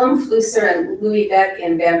 Willem Flusser and Louis Beck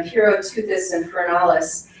in Vampiro Toothus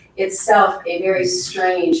Infernalis, itself a very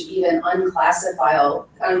strange, even unclassifiable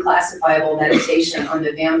meditation on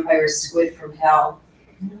the vampire squid from hell.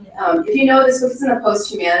 If you know, this book is in a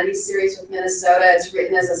post-humanities series with Minnesota. It's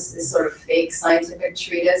written as a sort of fake scientific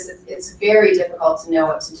treatise. It's very difficult to know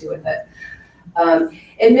what to do with it.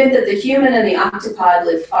 Admit that the human and the octopod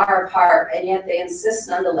live far apart, and yet they insist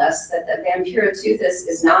nonetheless that the Vampiro Toothus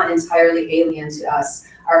is not entirely alien to us.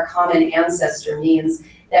 Our common ancestor means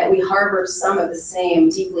that we harbor some of the same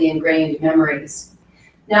deeply ingrained memories.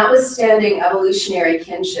 Notwithstanding evolutionary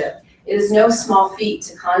kinship, it is no small feat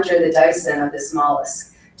to conjure the Dyson of this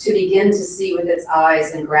mollusk, to begin to see with its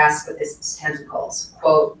eyes and grasp with its tentacles.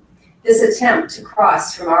 Quote, this attempt to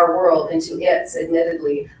cross from our world into its,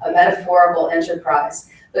 admittedly, a metaphorical enterprise,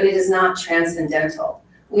 but it is not transcendental.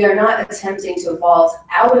 We are not attempting to vault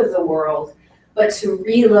out of the world, but to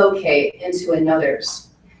relocate into another's.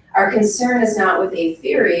 Our concern is not with a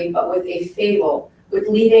theory, but with a fable, with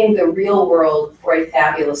leaving the real world for a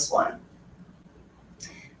fabulous one.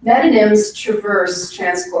 Metonyms traverse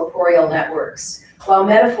transcorporeal networks, while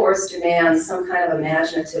metaphors demand some kind of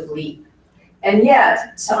imaginative leap. And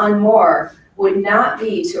yet, to unmoor would not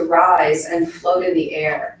be to rise and float in the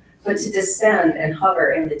air, but to descend and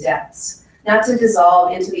hover in the depths, not to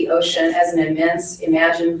dissolve into the ocean as an immense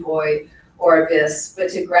imagined void or abyss, but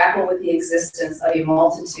to grapple with the existence of a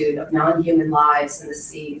multitude of non-human lives in the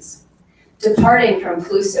seas. Departing from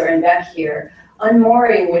Flusser and Beck here,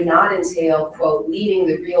 unmooring would not entail, quote, leaving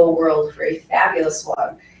the real world for a fabulous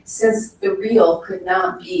one, since the real could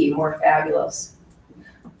not be more fabulous.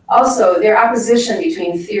 Also, their opposition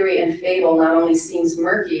between theory and fable not only seems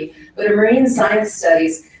murky, but a marine science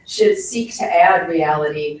studies should seek to add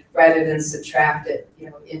reality rather than subtract it. You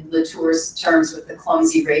know, in Latour's terms, with the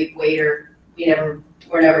clumsy waiter,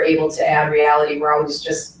 we're never able to add reality. We're always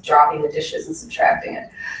just dropping the dishes and subtracting it.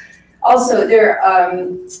 Also, they're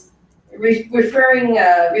returning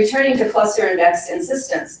to Flusser and Beck's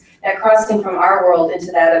insistence that crossing from our world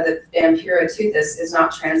into that of the Vampiro Toothus is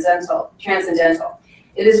not transcendental.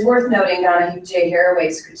 It is worth noting Donahue J.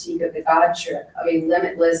 Haraway's critique of the God trick, of a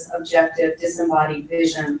limitless, objective, disembodied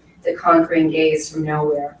vision, the conquering gaze from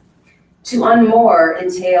nowhere. To unmoor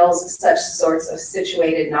entails such sorts of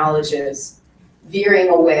situated knowledges, veering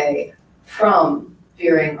away from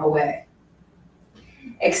veering away.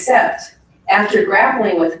 Except, after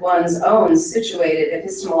grappling with one's own situated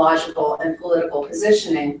epistemological and political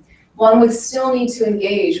positioning, one would still need to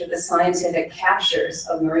engage with the scientific captures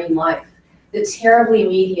of marine life, the terribly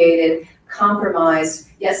mediated, compromised,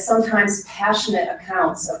 yet sometimes passionate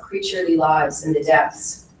accounts of creaturely lives in the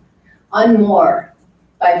depths. Unmoor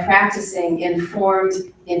by practicing informed,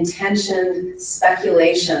 intentioned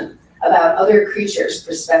speculation about other creatures'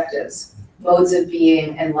 perspectives, modes of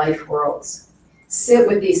being, and life worlds. Sit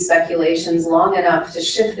with these speculations long enough to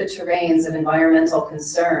shift the terrains of environmental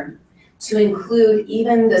concern, to include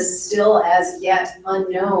even the still as yet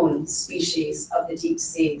unknown species of the deep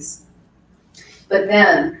seas. But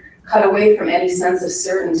then, cut away from any sense of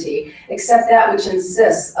certainty, except that which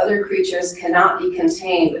insists other creatures cannot be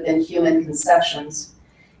contained within human conceptions.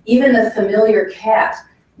 Even the familiar cat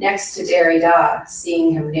next to Derrida,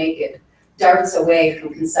 seeing him naked, darts away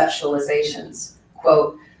from conceptualizations.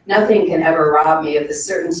 Quote, "Nothing can ever rob me of the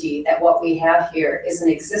certainty that what we have here is an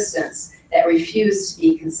existence that refused to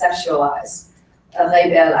be conceptualized, a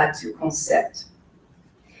rebelle à tout concept."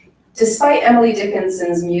 Despite Emily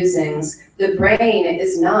Dickinson's musings, the brain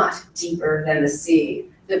is not deeper than the sea.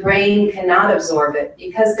 The brain cannot absorb it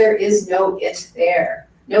because there is no it there,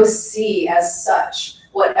 no sea as such,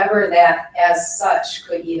 whatever that as such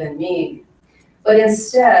could even mean. But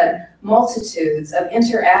instead, multitudes of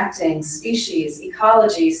interacting species,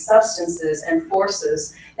 ecology, substances, and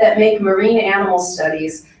forces that make marine animal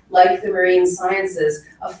studies, like the marine sciences,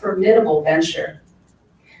 a formidable venture.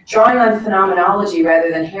 Drawing on phenomenology rather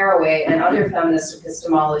than Haraway and other feminist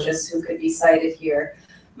epistemologists who could be cited here,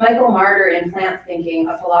 Michael Marder in Plant Thinking,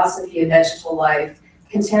 A Philosophy of Vegetal Life,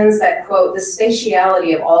 contends that, quote, "the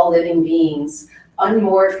spatiality of all living beings,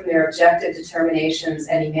 unmoored from their objective determinations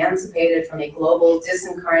and emancipated from a global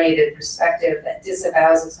disincarnated perspective that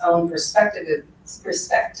disavows its own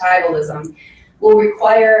perspectivalism, will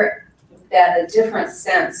require that a different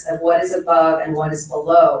sense of what is above and what is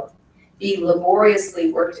below be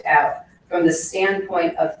laboriously worked out from the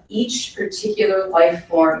standpoint of each particular life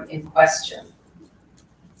form in question."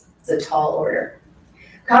 It's a tall order.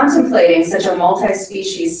 Contemplating such a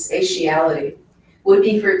multi-species spatiality would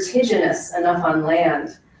be vertiginous enough on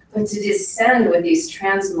land, but to descend with these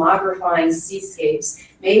transmogrifying seascapes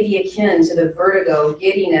may be akin to the vertigo,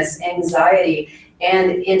 giddiness, anxiety,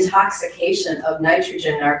 and intoxication of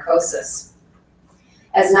nitrogen narcosis,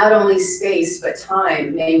 as not only space but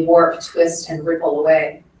time may warp, twist, and ripple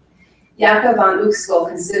away. Jakob von Uexküll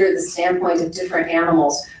considered the standpoint of different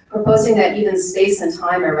animals, proposing that even space and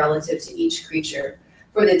time are relative to each creature.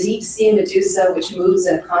 For the deep sea medusa, which moves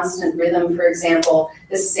in a constant rhythm, for example,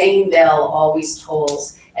 the same bell always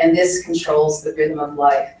tolls, and this controls the rhythm of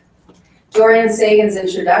life. Dorian Sagan's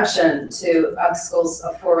introduction to Uexküll's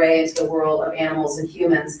foray into the world of animals and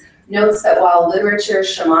humans notes that while literature,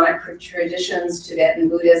 shamanic traditions, Tibetan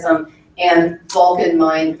Buddhism, and Vulcan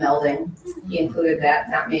mind melding, he included that,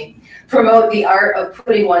 not me, promote the art of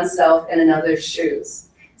putting oneself in another's shoes.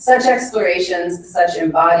 Such explorations, such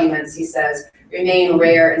embodiments, he says, remain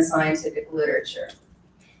rare in scientific literature.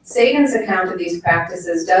 Sagan's account of these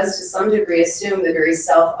practices does to some degree assume the very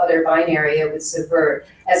self-other binary it would subvert,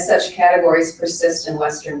 as such categories persist in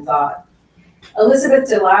Western thought. Elizabeth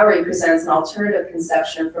de Lowry presents an alternative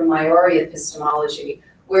conception from Maori epistemology,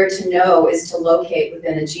 where to know is to locate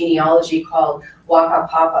within a genealogy called Waka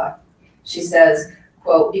Papa. She says,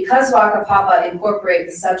 quote, "Because Waka Papa incorporate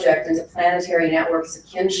the subject into planetary networks of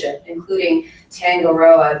kinship, including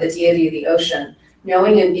Tangaroa, the deity of the ocean,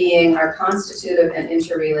 knowing and being are constitutive and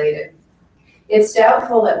interrelated. It's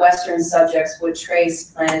doubtful that Western subjects would trace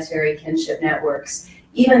planetary kinship networks,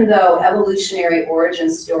 even though evolutionary origin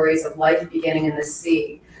stories of life beginning in the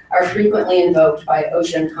sea are frequently invoked by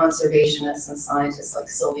ocean conservationists and scientists like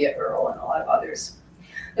Sylvia Earle and a lot of others.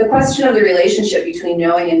 The question of the relationship between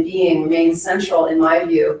knowing and being remains central, in my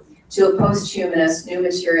view, to a post-humanist, new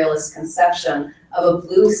materialist conception of a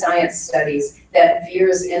blue science studies that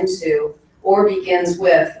veers into or begins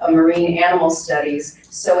with a marine animal studies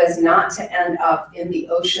so as not to end up in the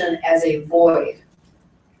ocean as a void.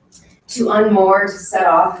 To unmoor, to set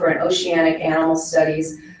off for an oceanic animal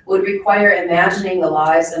studies would require imagining the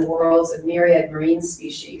lives and worlds of myriad marine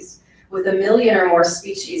species, with 1 million or more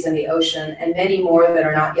species in the ocean and many more that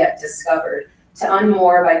are not yet discovered. To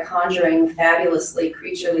unmoor by conjuring fabulously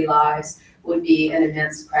creaturely lives would be an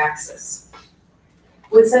immense praxis.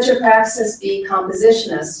 Would such a praxis be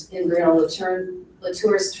compositionist in Bruno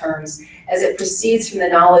Latour's terms, as it proceeds from the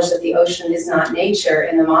knowledge that the ocean is not nature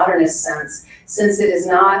in the modernist sense, since it is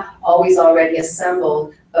not always already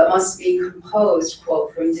assembled, but must be composed,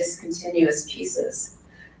 quote, from discontinuous pieces?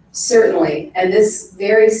 Certainly, and this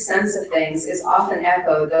very sense of things is often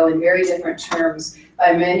echoed, though in very different terms,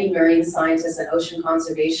 by many marine scientists and ocean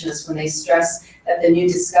conservationists when they stress that the new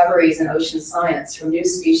discoveries in ocean science, from new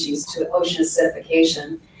species to ocean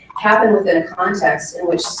acidification, happen within a context in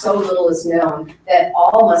which so little is known that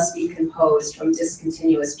all must be composed from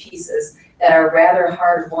discontinuous pieces that are rather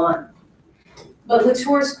hard won. But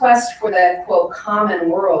Latour's quest for that, quote, common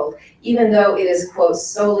world, even though it is, quote,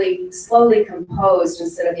 slowly composed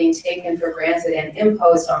instead of being taken for granted and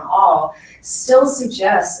imposed on all, still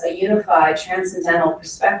suggests a unified transcendental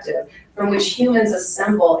perspective from which humans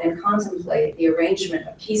assemble and contemplate the arrangement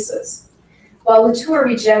of pieces. While Latour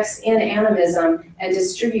rejects inanimism and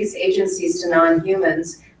distributes agencies to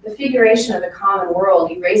non-humans, the figuration of the common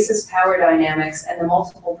world erases power dynamics and the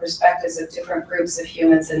multiple perspectives of different groups of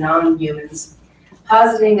humans and non-humans,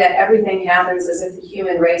 positing that everything happens as if the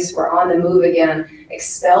human race were on the move again,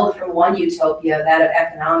 expelled from one utopia, that of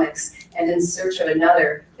economics, and in search of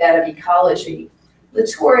another, that of ecology.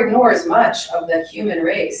 Latour ignores much of the human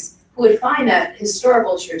race, who would find that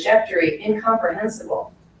historical trajectory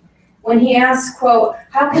incomprehensible. When he asks, quote,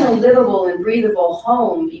 how can a livable and breathable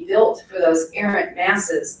home be built for those errant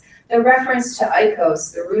masses, the reference to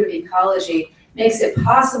eikos, the root of ecology, makes it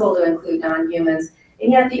possible to include non-humans,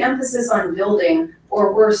 and yet the emphasis on building,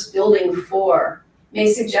 or worse, building for,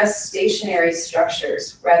 may suggest stationary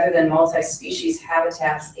structures rather than multi-species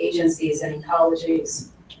habitats, agencies, and ecologies.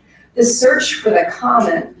 The search for the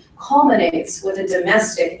common culminates with a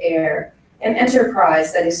domestic air, an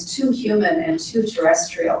enterprise that is too human and too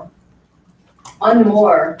terrestrial.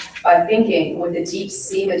 Unmoor by thinking with a deep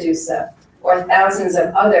sea Medusa, or thousands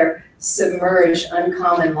of other submerged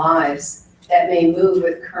uncommon lives that may move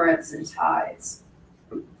with currents and tides.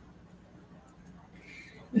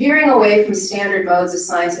 Veering away from standard modes of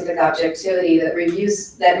scientific objectivity that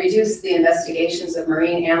reduce the investigations of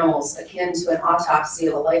marine animals akin to an autopsy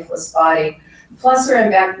of a lifeless body, Plusser and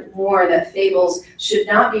Beck warn that fables should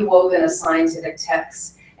not be woven of scientific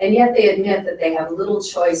texts, and yet they admit that they have little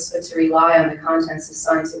choice but to rely on the contents of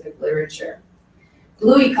scientific literature.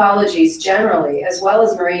 Blue ecologies generally, as well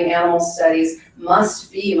as marine animal studies, must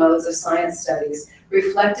be modes of science studies,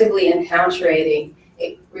 reflectively encountering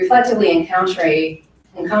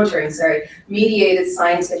mediated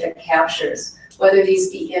scientific captures, whether these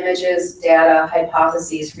be images, data,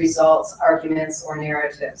 hypotheses, results, arguments, or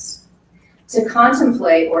narratives. To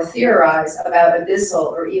contemplate or theorize about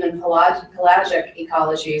abyssal or even pelagic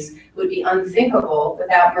ecologies would be unthinkable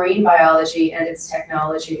without marine biology and its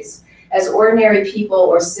technologies, as ordinary people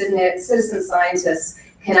or citizen scientists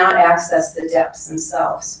cannot access the depths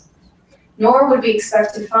themselves. Nor would we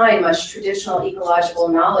expect to find much traditional ecological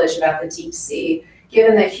knowledge about the deep sea,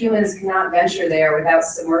 given that humans cannot venture there without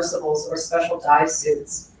submersibles or special dive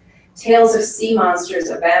suits. Tales of sea monsters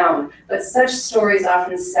abound, but such stories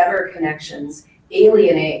often sever connections,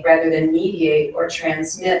 alienate rather than mediate or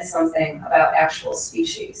transmit something about actual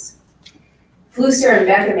species. Flusser and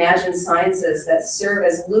Beck imagine sciences that serve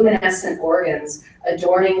as luminescent organs,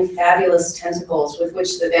 adorning fabulous tentacles with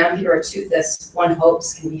which the vampiroteuthis, one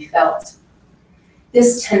hopes, can be felt.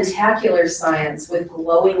 This tentacular science with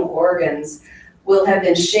glowing organs will have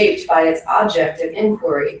been shaped by its object of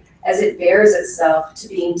inquiry as it bears itself to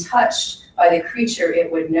being touched by the creature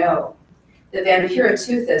it would know. The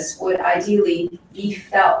vampiroteuthis would ideally be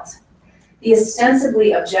felt. The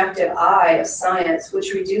ostensibly objective eye of science,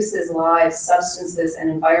 which reduces lives, substances, and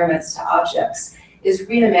environments to objects, is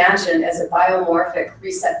reimagined as a biomorphic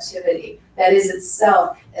receptivity that is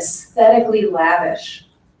itself aesthetically lavish.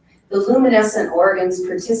 The luminescent organs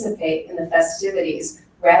participate in the festivities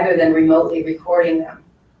rather than remotely recording them.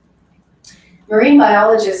 Marine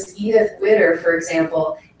biologist Edith Witter, for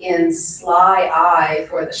example, in Sly Eye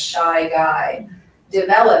for the Shy Guy,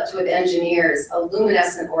 developed with engineers a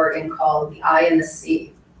luminescent organ called the eye in the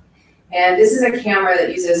sea. And this is a camera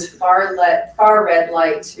that uses far red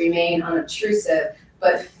light to remain unobtrusive,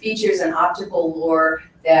 but features an optical lure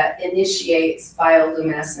that initiates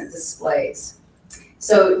bioluminescent displays.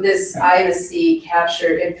 So this eye in the sea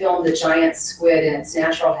it filmed a giant squid in its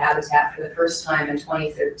natural habitat for the first time in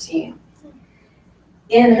 2013.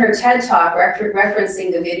 In her TED Talk,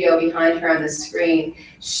 referencing the video behind her on the screen,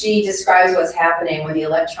 she describes what's happening when the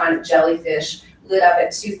electronic jellyfish lit up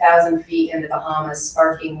at 2,000 feet in the Bahamas,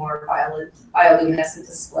 sparking more bioluminescent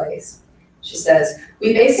displays. She says,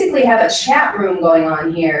 we basically have a chat room going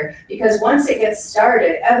on here because once it gets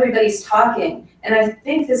started, everybody's talking. And I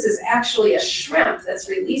think this is actually a shrimp that's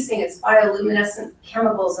releasing its bioluminescent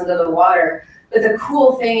chemicals into the water. But the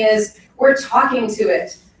cool thing is we're talking to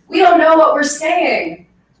it. We don't know what we're saying.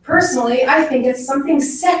 Personally, I think it's something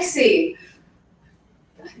sexy.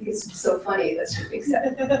 I think it's so funny, that should be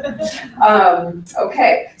accepted.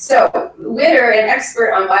 Okay, so Witter, an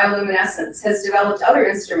expert on bioluminescence, has developed other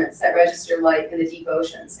instruments that register light in the deep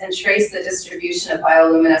oceans and trace the distribution of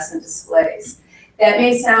bioluminescent displays. That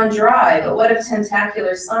may sound dry, but what if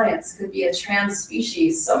tentacular science could be a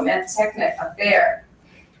trans-species somatechnic affair?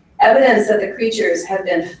 Evidence that the creatures have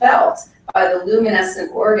been felt by the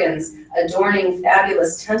luminescent organs adorning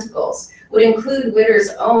fabulous tentacles would include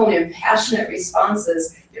Witter's own impassionate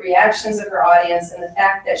responses, the reactions of her audience, and the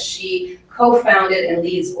fact that she co-founded and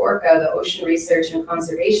leads ORCA, the Ocean Research and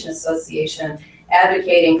Conservation Association,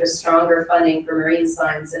 advocating for stronger funding for marine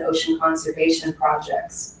science and ocean conservation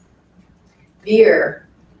projects. Veer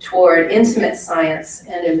toward intimate science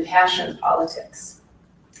and impassioned politics.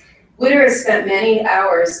 Witter has spent many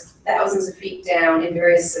hours, thousands of feet down in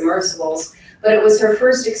various submersibles, but it was her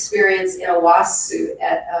first experience in a WASP suit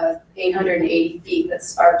at 880 feet that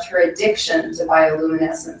sparked her addiction to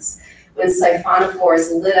bioluminescence, when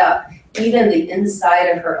siphonophores lit up even the inside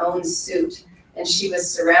of her own suit, and she was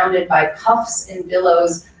surrounded by puffs and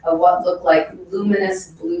billows of what looked like luminous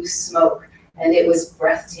blue smoke, and it was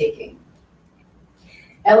breathtaking.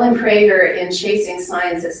 Ellen Prager in Chasing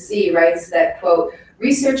Science at Sea writes that, quote,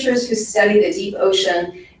 researchers who study the deep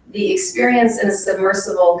ocean, the experience in a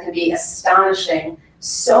submersible can be astonishing,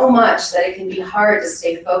 so much that it can be hard to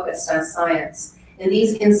stay focused on science. In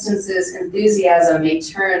these instances, enthusiasm may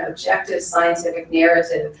turn objective scientific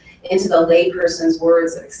narrative into the layperson's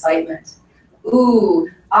words of excitement.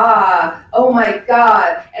 Ooh, ah, oh my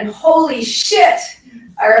God, and holy shit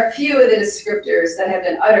are a few of the descriptors that have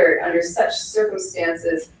been uttered under such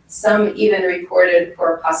circumstances, some even recorded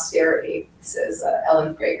for posterity, says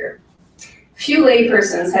Ellen Prager. Few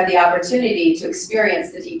laypersons have the opportunity to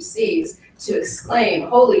experience the deep seas, to exclaim,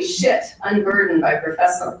 holy shit, unburdened by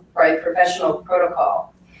professional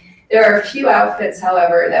protocol. There are a few outfits,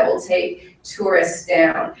 however, that will take tourists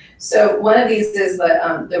down. So one of these is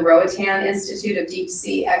the Roatan Institute of Deep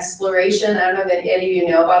Sea Exploration. I don't know if any of you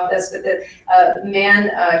know about this, but the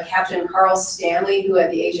man, Captain Carl Stanley, who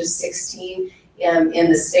at the age of 16 in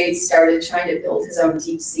the States started trying to build his own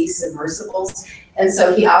deep sea submersibles. And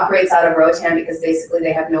so he operates out of Roatan because basically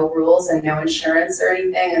they have no rules and no insurance or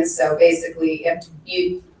anything. And so basically if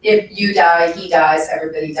you die, he dies,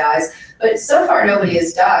 everybody dies. But so far nobody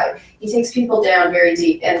has died. He takes people down very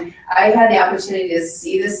deep. And I had the opportunity to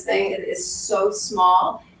see this thing. It is so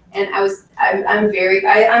small. And I'm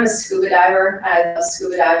a scuba diver. I love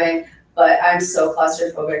scuba diving. But I'm so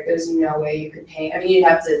claustrophobic, there's no way you could paint. I mean, you'd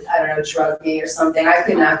have to, I don't know, drug me or something. I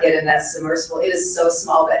could not get in that submersible. It is so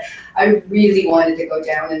small, but I really wanted to go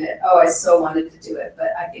down in it. Oh, I so wanted to do it, but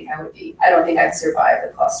I don't think I'd survive the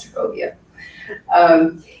claustrophobia.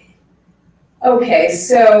 Okay,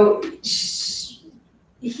 so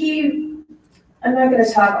I'm not going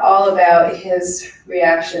to talk all about his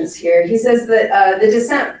reactions here. He says that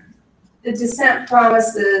the descent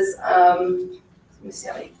promises, let me see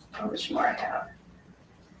how much more I have.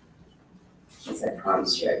 Since I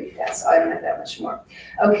promised you I'd be fast, so I don't have that much more.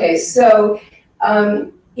 Okay, so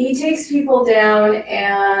he takes people down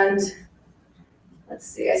and let's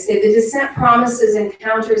see, I say the descent promises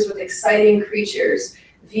encounters with exciting creatures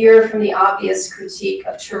veer from the obvious critique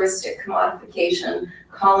of touristic commodification,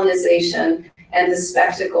 colonization, and the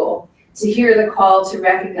spectacle to hear the call to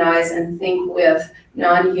recognize and think with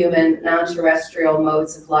non-human, non-terrestrial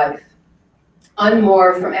modes of life.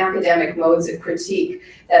 Unmoor from academic modes of critique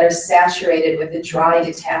that are saturated with the dry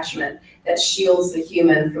detachment that shields the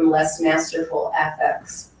human from less masterful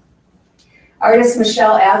affects. Artist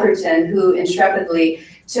Michelle Atherton, who intrepidly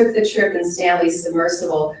took the trip in Stanley's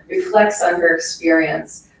submersible, reflects on her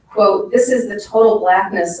experience. Quote, this is the total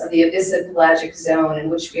blackness of the abyssal pelagic zone in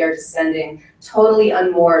which we are descending, totally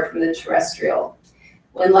unmoored from the terrestrial.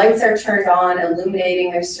 When lights are turned on,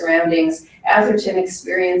 illuminating their surroundings, Atherton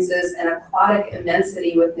experiences an aquatic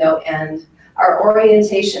immensity with no end. Our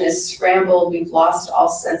orientation is scrambled, we've lost all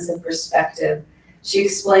sense of perspective. She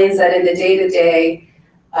explains that in the day-to-day,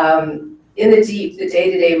 in the deep, the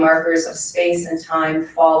day-to-day markers of space and time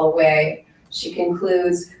fall away. She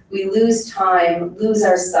concludes, we lose time, lose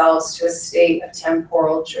ourselves to a state of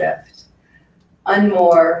temporal drift.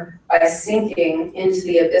 Unmoor by sinking into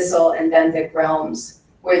the abyssal and benthic realms,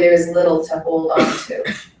 where there is little to hold on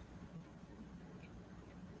to.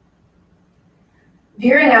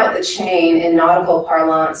 Veering out the chain in nautical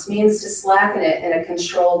parlance means to slacken it in a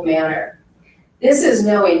controlled manner. This is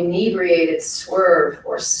no inebriated swerve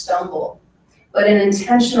or stumble, but an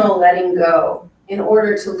intentional letting go in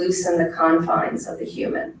order to loosen the confines of the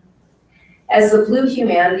human. As the Blue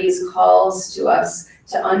Humanities calls to us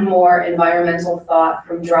to unmoor environmental thought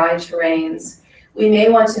from dry terrains, we may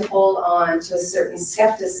want to hold on to a certain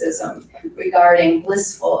skepticism regarding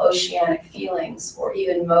blissful oceanic feelings or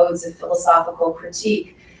even modes of philosophical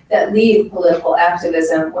critique that leave political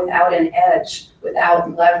activism without an edge,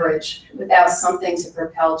 without leverage, without something to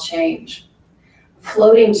propel change.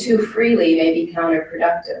 Floating too freely may be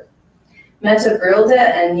counterproductive. Mette Brilde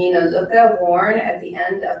and Nina Lucke warn at the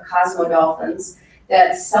end of Cosmodolphins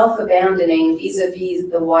that self-abandoning vis-a-vis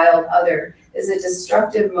the wild other is a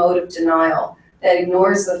destructive mode of denial that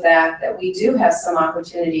ignores the fact that we do have some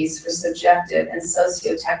opportunities for subjective and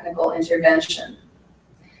socio-technical intervention.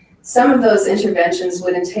 Some of those interventions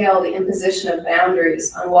would entail the imposition of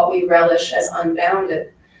boundaries on what we relish as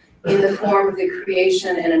unbounded in the form of the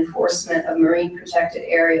creation and enforcement of marine protected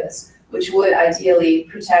areas, which would ideally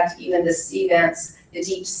protect even the sea vents, the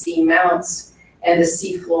deep sea mounts, and the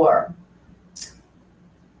sea floor,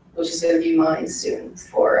 which is going to be mine soon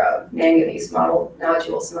for manganese model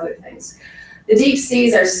nodules and other things. The deep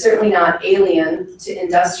seas are certainly not alien to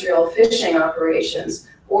industrial fishing operations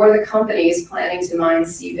or the companies planning to mine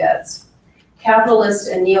seabeds. Capitalist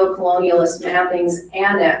and neo-colonialist mappings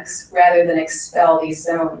annex rather than expel these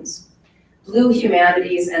zones. Blue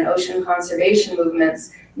humanities and ocean conservation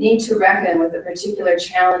movements need to reckon with the particular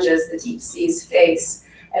challenges the deep seas face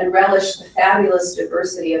and relish the fabulous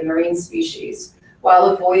diversity of marine species while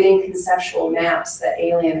avoiding conceptual maps that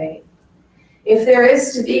alienate. If there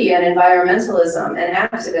is to be an environmentalism and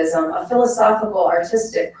activism, a philosophical,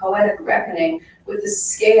 artistic, poetic reckoning with the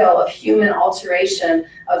scale of human alteration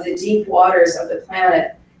of the deep waters of the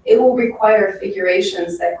planet, it will require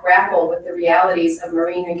figurations that grapple with the realities of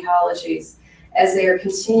marine ecologies as they are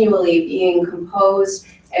continually being composed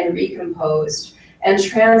and recomposed, and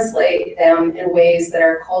translate them in ways that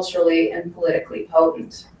are culturally and politically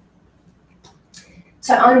potent.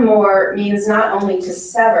 To unmoor means not only to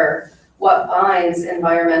sever what binds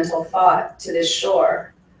environmental thought to this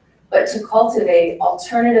shore, but to cultivate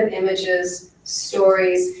alternative images,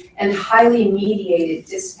 stories, and highly mediated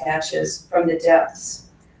dispatches from the depths,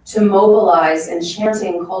 to mobilize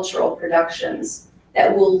enchanting cultural productions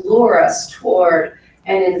that will lure us toward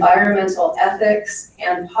an environmental ethics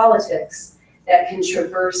and politics that can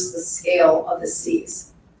traverse the scale of the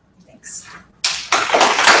seas. Thanks.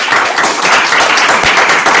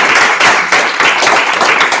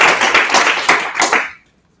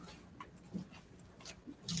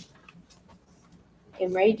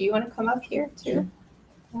 Imre, do you want to come up here too?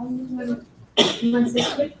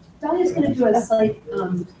 Dahlia's going to do a slight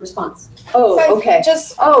response. Oh, okay.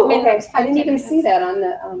 Just okay. I didn't even see that on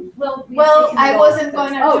the. well, I wasn't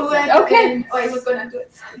going to do it. Okay. I was going to do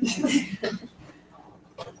it.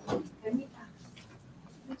 Let me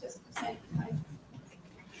just say hi.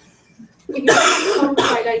 If you don't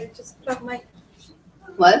mind, I just plug my.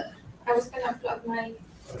 What? I was going to plug my.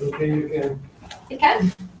 Okay, you can. You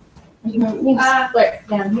can? Where?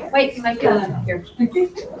 Down here? Wait, my phone. Here.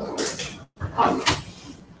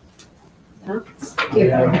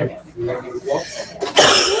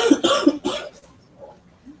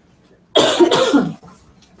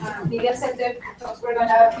 Media center talks were going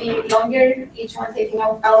to be longer, each one taking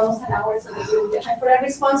almost an hour, so we will time for a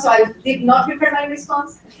response. So I did not prepare my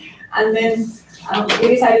response. And then we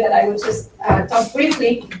decided that I would just talk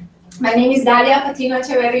briefly. My name is Dalia Patino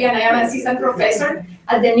Echeverria, and I am an assistant professor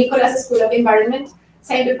at the Nicholas School of Environment,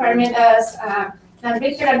 same department as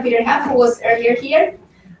Victor and Peter Huff, who was earlier here.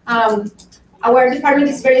 Our department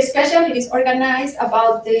is very special. It is organized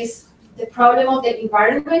about the problem of the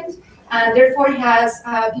environment, and therefore has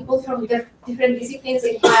people from the different disciplines.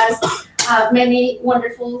 It has many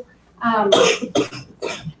wonderful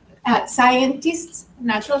scientists,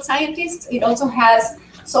 natural scientists. It also has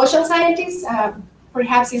social scientists.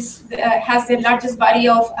 Perhaps it has the largest body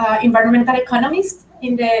of environmental economists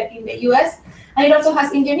in the U.S. And it also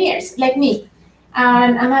has engineers like me.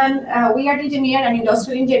 And I'm a weird engineer, an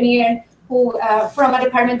industrial engineer who from a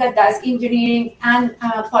department that does engineering and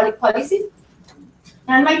public policy.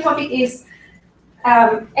 And my topic is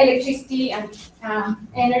electricity and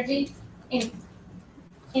energy in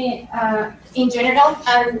general,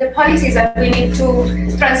 and the policies that we need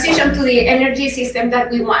to transition to the energy system that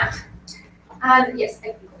we want. And yes,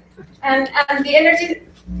 and the energy.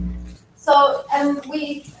 So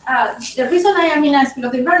we the reason I am in a School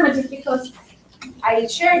of Environment is because I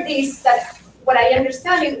shared this, that what I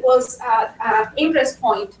understand it was Imre's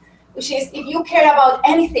point, which is if you care about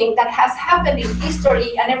anything that has happened in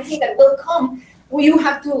history and everything that will come, you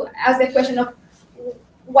have to ask the question of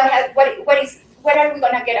where are we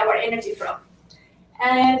going to get our energy from?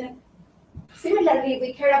 And similarly, if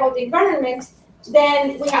we care about the environment,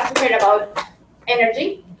 then we have to care about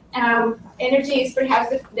energy. energy is perhaps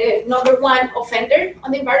the number one offender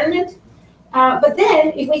on the environment. But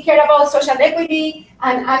then, if we care about social equity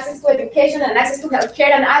and access to education and access to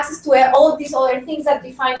healthcare and access to all these other things that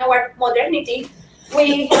define our modernity,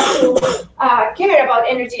 we have to care about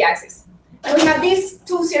energy access. And we have these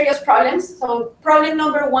two serious problems. So problem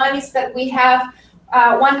number one is that we have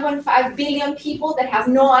 1.5 billion people that have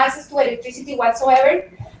no access to electricity whatsoever,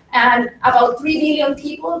 and about 3 billion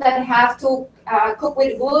people that have to cook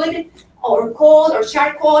with wood or coal or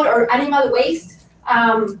charcoal or animal waste,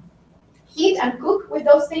 heat and cook with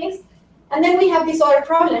those things. And then we have this other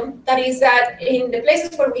problem, that is that in the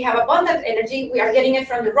places where we have abundant energy, we are getting it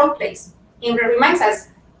from the wrong place. Imre reminds us,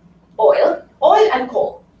 oil and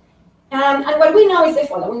coal. And what we know is the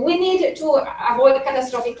following. We need to avoid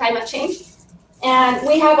catastrophic climate change. And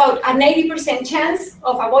we have about an 80% chance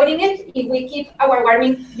of avoiding it if we keep our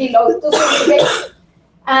warming below 2 centigrades.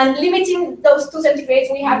 And limiting those 2 centigrades,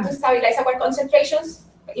 we have to stabilize our concentrations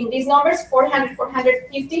in these numbers, 400,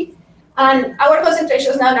 450. And our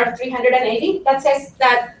concentrations now are 380. That says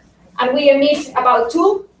that, and we emit about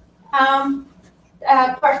 2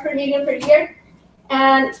 parts per million per year.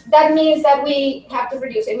 And that means that we have to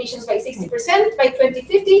reduce emissions by 60% by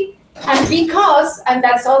 2050. And because, and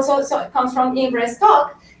that's also comes from Imre's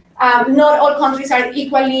talk, not all countries are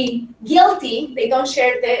equally guilty, they don't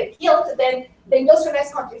share the guilt, then the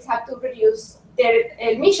industrialized countries have to reduce their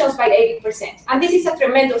emissions by 80%. And this is a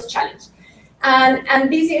tremendous challenge. And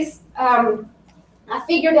this is a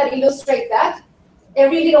figure that illustrates that.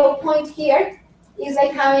 Every little point here is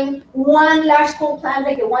like having one large coal plant,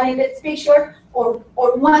 like the one in this picture, or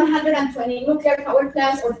 120 nuclear power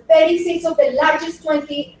plants, or 36 of the largest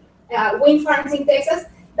 20 wind farms in Texas.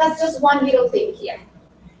 That's just one little thing here.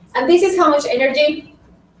 And this is how much energy,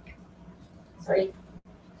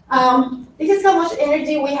 this is how much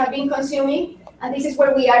energy we have been consuming, and this is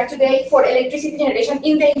where we are today for electricity generation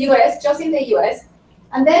in the US, just in the US.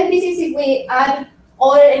 And then this is if we add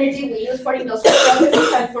all the energy we use for industrial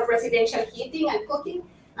processes and for residential heating and cooking.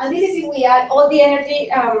 And this is if we add all the energy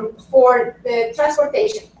for the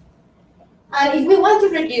transportation. And if we want to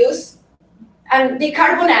reduce and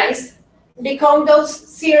decarbonize, become those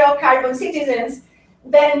zero carbon citizens,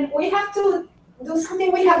 then we have to do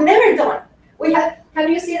something we have never done. Can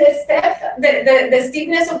you see the step, the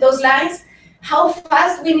steepness of those lines? How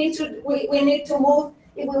fast we need to move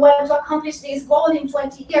if we want to accomplish this goal in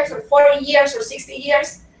 20 years or 40 years or 60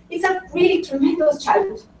 years. It's a really tremendous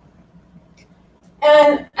challenge.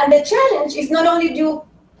 And the challenge is not only due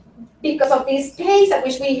because of this pace at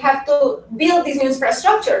which we have to build this new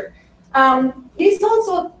infrastructure. It's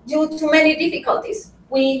also due to many difficulties.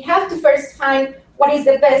 We have to first find what is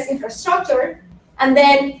the best infrastructure, and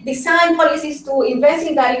then design policies to invest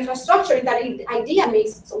in that infrastructure, in that ideal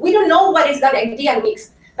mix. So we don't know what is that ideal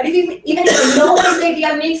mix. But even if we know what is the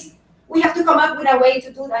ideal mix, we have to come up with a way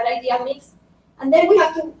to do that ideal mix. And then we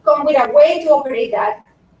have to come with a way to operate that.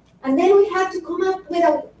 And then we have to come up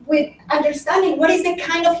with understanding what is the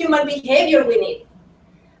kind of human behavior we need.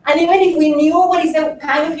 And even if we knew what is the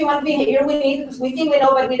kind of human behavior we need, because we think we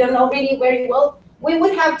know, but we don't know really very well, we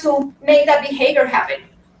would have to make that behavior happen.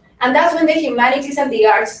 And that's when the humanities and the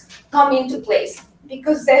arts come into place,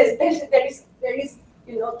 because there is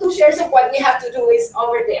 2 shares of what we have to do is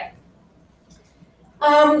over there.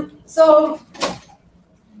 So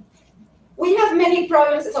we have many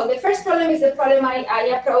problems. So the first problem is the problem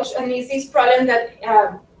I approached, and is this problem that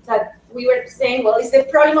we were saying, well, it's the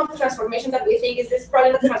problem of transformation that we think is this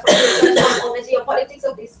problem of transformation of all the geopolitics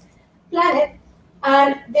of this planet.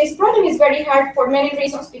 And this problem is very hard for many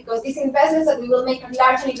reasons, because these investments that we will make are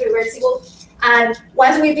largely irreversible. And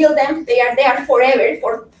once we build them, they are there forever,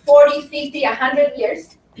 for 40, 50, 100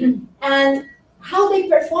 years. And how they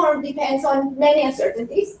perform depends on many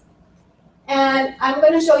uncertainties. And I'm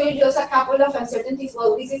going to show you just a couple of uncertainties.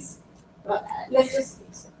 Well, this is, let's just,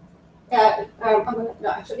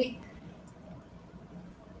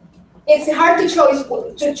 it's hard to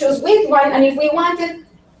choose which one. And if we wanted,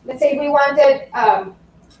 let's say we wanted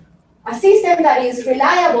a system that is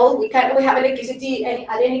reliable, we have electricity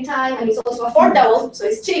at any time, and it's also affordable, so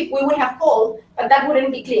it's cheap, we would have coal, but that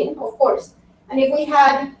wouldn't be clean, of course. And if we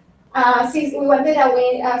had, we wanted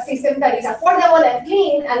a system that is affordable and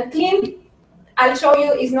clean, I'll show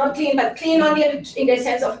you is not clean, but clean only in the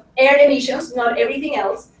sense of air emissions, not everything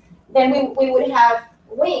else, then we would have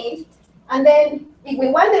wind. And then if we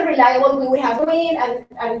wanted reliable, we would have wind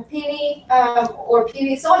and PV or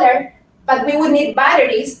PV solar, but we would need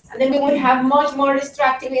batteries, and then we would have much more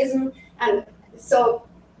extractivism, and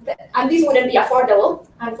this wouldn't be affordable,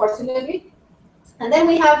 unfortunately. And then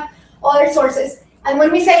we have other sources. And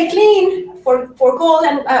when we say clean for coal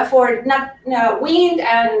and for wind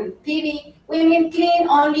and PV, we mean clean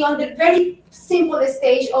only on the very simple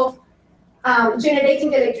stage of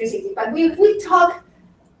generating electricity. But if we talk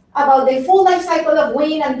about the full life cycle of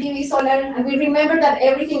wind and PV solar, and we remember that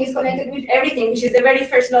everything is connected with everything, which is the very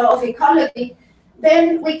first law of ecology,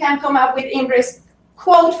 then we can come up with Imre's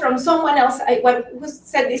quote from someone else. Who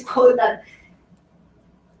said this quote, that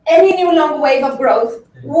any new long wave of growth,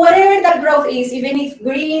 whatever that growth is, even if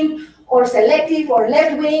green or selective or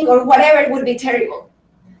left-wing or whatever, it would be terrible,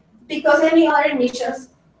 because any other emissions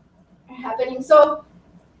are happening. So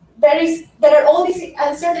there are all these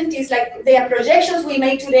uncertainties, like the projections we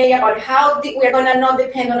made today about how we're going to not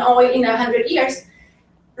depend on oil in 100 years,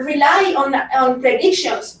 rely on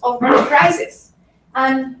predictions of prices.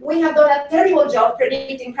 And we have done a terrible job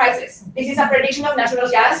predicting prices. This is a prediction of natural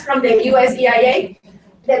gas from the US EIA.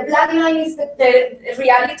 The black line is the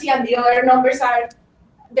reality, and the other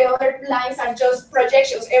lines are just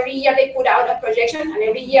projections. Every year they put out a projection, and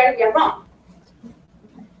every year we are wrong.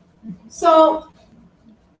 So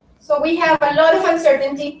we have a lot of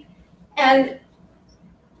uncertainty, and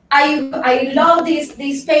I love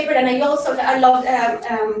this paper, and I love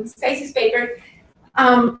Stacy's paper,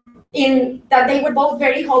 in that they were both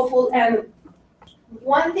very hopeful. And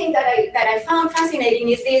one thing that I found fascinating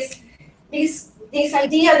is this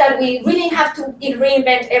idea that we really have to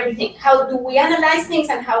reinvent everything. How do we analyze things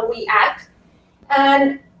and how we act?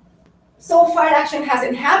 And so far, action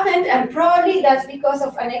hasn't happened, and probably that's because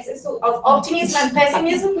of an excess of optimism and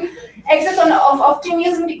pessimism. Excess of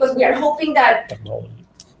optimism because we are hoping that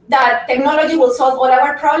technology will solve all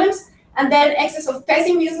our problems, and then excess of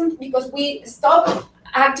pessimism because we stop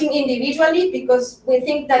acting individually, because we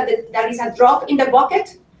think that there is a drop in the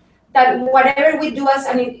bucket, that whatever we do as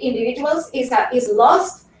individuals is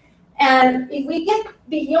lost. And if we get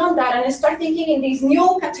beyond that and start thinking in these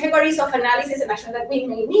new categories of analysis and action that we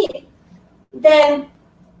may need, then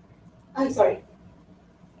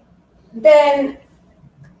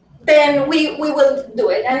we will do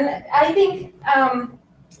it. And I think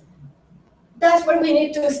that's where we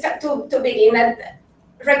need to start to begin, at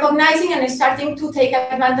recognizing and starting to take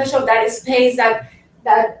advantage of that space that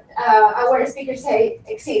our speakers say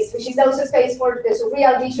exists, which is also space for the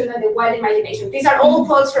surreal vision and the wild imagination. These are all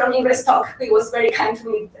quotes from Imre's talk. He was very kind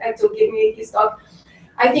to me to give me his talk.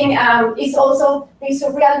 I think it's also the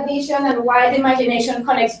surreal vision and wild imagination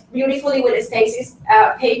connects beautifully with Stacy's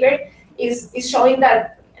paper. Is showing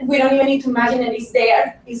that we don't even need to imagine it, is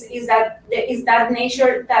there. Is that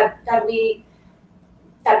nature that we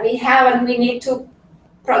have, and we need to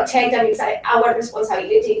protect, and it's our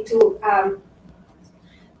responsibility to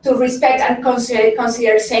respect and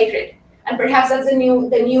consider sacred. And perhaps that's the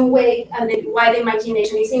new way, and the wild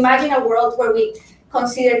imagination is imagine a world where we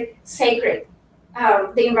consider sacred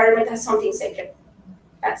the environment as something sacred.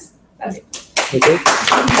 That's it. Okay.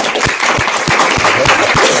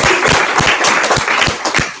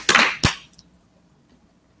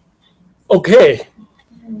 Okay.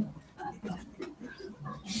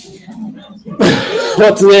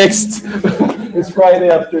 What's next? It's Friday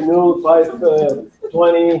afternoon,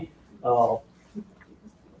 5:20.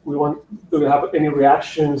 Do we have any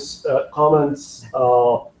reactions, comments?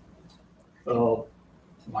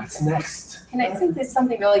 What's next? Can I say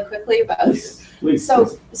something really quickly about? Please.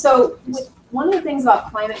 So one of the things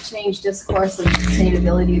about climate change discourse and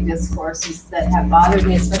sustainability discourses that have bothered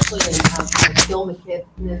me, especially in Bill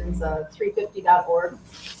McKinnon's 350.org,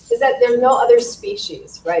 is that there are no other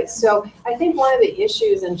species, right? So I think one of the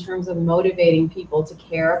issues in terms of motivating people to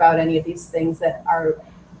care about any of these things that are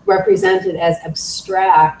represented as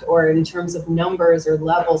abstract or in terms of numbers or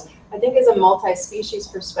levels, I think is a multi-species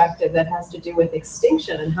perspective that has to do with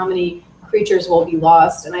extinction and how many creatures will be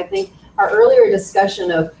lost. And I think our earlier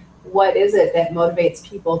discussion of what is it that motivates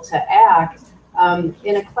people to act,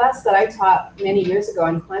 in a class that I taught many years ago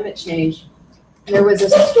on climate change, there was a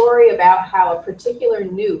story about how a particular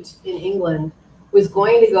newt in England was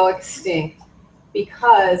going to go extinct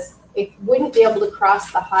because it wouldn't be able to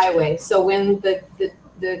cross the highway. So when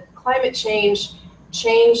the climate change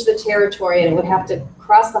changed the territory and it would have to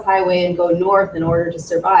cross the highway and go north in order to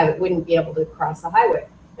survive, it wouldn't be able to cross the highway.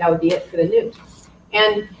 That would be it for the newt.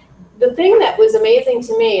 And the thing that was amazing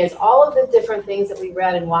to me is all of the different things that we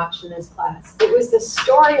read and watched in this class. It was the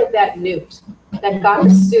story of that newt that got the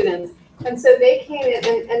students. And so they came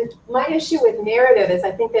in, and my issue with narrative is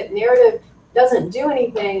I think that narrative doesn't do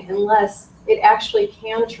anything unless it actually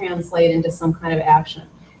can translate into some kind of action.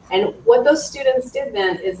 And what those students did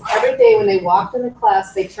then is every day when they walked in the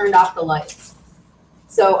class, they turned off the lights.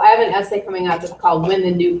 So I have an essay coming out that's called When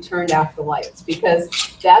the Newt Turned Out the Lights,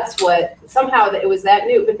 because that's what, somehow it was that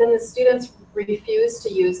newt, but then the students refused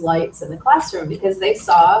to use lights in the classroom because they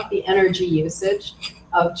saw the energy usage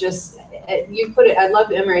of just, you put it, I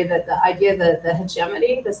love Imre, that the idea that the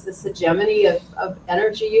hegemony, this hegemony of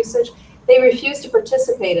energy usage, they refused to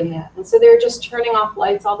participate in that. And so they were just turning off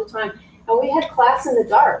lights all the time. And we had class in the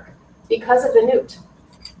dark because of the newt.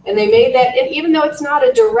 And they made that, and even though it's not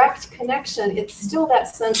a direct connection, it's still that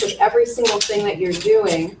sense of every single thing that you're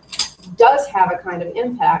doing does have a kind of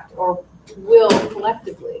impact or will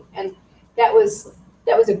collectively. And that was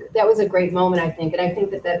a great moment, I think. And I think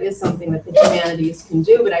that is something that the humanities can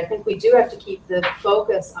do, but I think we do have to keep the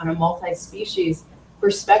focus on a multi-species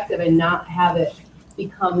perspective and not have it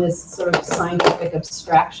become this sort of scientific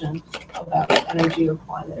abstraction about energy or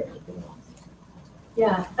climate or anything else.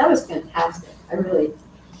 Yeah, that was fantastic.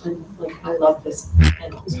 I love this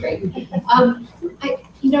panel. It was great.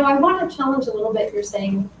 I want to challenge a little bit you're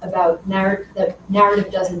saying about that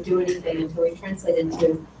narrative doesn't do anything until we translate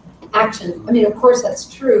into action. I mean, of course,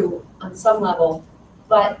 that's true on some level,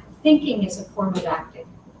 but thinking is a form of acting,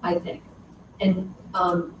 I think. And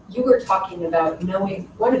you were talking about knowing,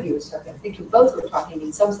 one of you was talking, I think you both were talking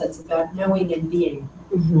in some sense about knowing and being.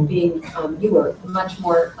 You were much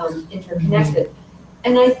more interconnected.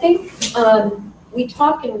 And I think we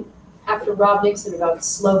talk after Rob Nixon about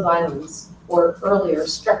slow violence, or earlier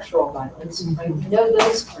structural violence, right? We know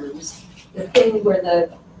those terms, the thing where the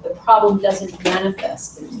problem doesn't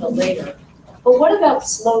manifest until later. But what about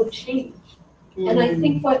slow change? And I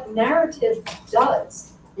think what narrative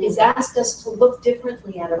does is ask us to look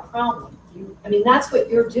differently at a problem. That's what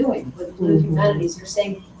you're doing with the humanities. You're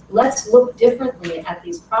saying, let's look differently at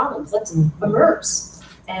these problems. Let's immerse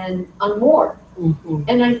and unmoor.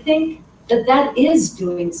 And I think that is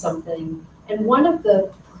doing something. And one of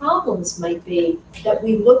the problems might be that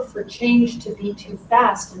we look for change to be too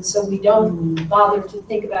fast, and so we don't bother to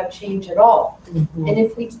think about change at all. And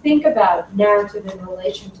if we think about narrative in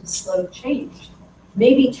relation to slow change,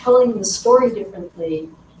 maybe telling the story differently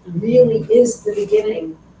really is the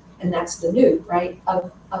beginning, and that's the new, right,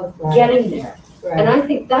 of getting there. And I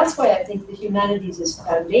think that's why I think the humanities is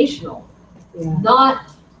foundational. Not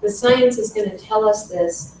the science is going to tell us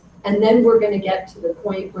this, and then we're going to get to the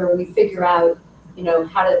point where we figure out,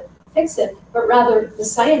 how to fix it, but rather the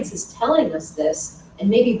science is telling us this, and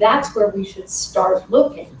maybe that's where we should start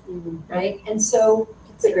looking, right? And so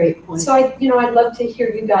it's a great point. So I'd love to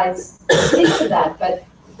hear you guys speak to that, but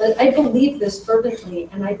I believe this fervently,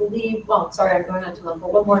 and I believe, well, sorry, I'm going on too long,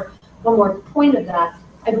 but one more point of that.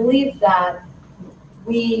 I believe that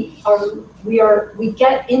we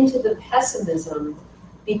get into the pessimism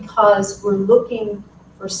because we're looking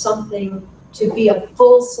for something to be a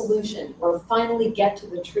full solution or finally get to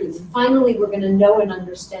the truth. Finally, we're going to know and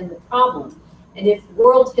understand the problem. And if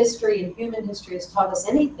world history and human history has taught us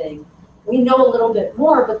anything, we know a little bit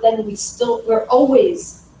more, but then we're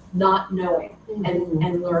always not knowing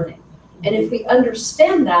and learning. And if we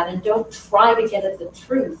understand that and don't try to get at the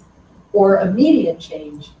truth or immediate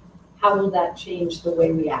change, how will that change the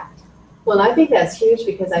way we act? Well, I think that's huge,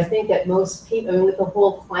 because I think that most people, with the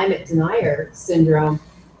whole climate denier syndrome,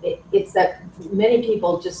 it's that many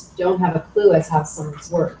people just don't have a clue as how science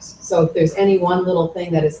works. So if there's any one little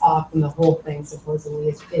thing that is off, then the whole thing supposedly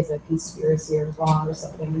is a conspiracy or wrong or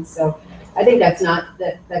something. And so I think that's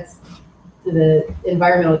the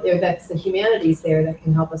environmental, that's the humanities there that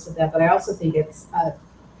can help us with that. But I also think it's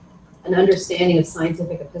an understanding of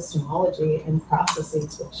scientific epistemology and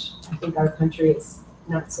processes, which I think our country is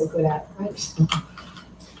not so good at, right?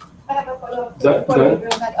 I have a follow-up.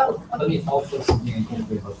 Let me also something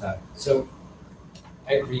quickly about that. So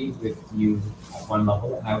I agree with you at one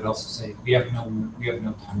level, and I would also say we have no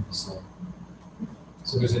time to slow.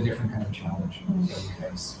 So there's a different kind of challenge that we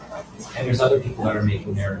face. And there's other people that are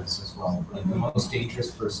making narratives as well. Like the most dangerous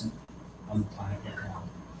person on the planet right now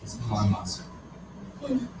is Elon Musk.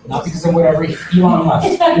 Not because of whatever Elon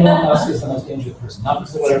Musk is the most dangerous person. Not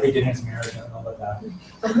because of whatever he did in his marriage, I don't know about that.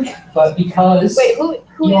 But because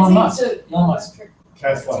who Elon is Musk. Elon Musk.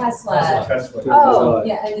 Tesla. Oh,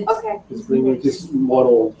 yeah, and okay. It's bringing this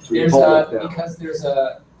model to There's public now.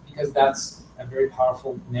 because that's a very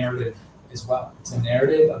powerful narrative as well. It's a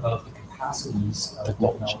narrative about the capacities of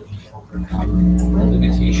technology to overcome the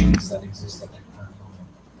limitations that exist at the current moment.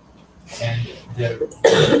 And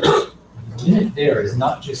the limit there is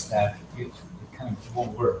not just that it kind of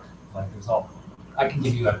won't work. Like I can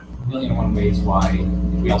give you a million and one ways why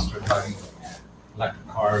if we all start driving electric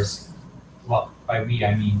cars. Well, by we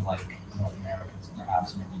I mean like North Americans,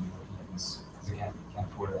 perhaps maybe Europeans, because I can't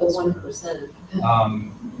afford it. The elsewhere.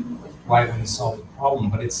 1%. Why it wouldn't solve the problem,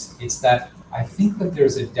 but it's that I think that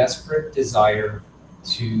there's a desperate desire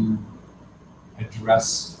to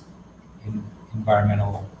address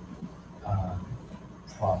environmental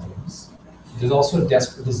problems. There's also a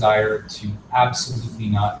desperate desire to absolutely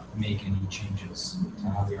not make any changes to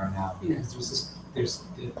how we are now, because there's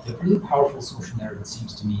the really powerful social narrative, it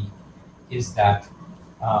seems to me, is that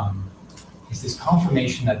is this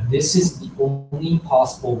confirmation that this is the only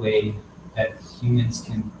possible way that humans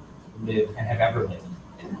can live and have ever lived.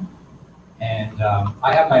 And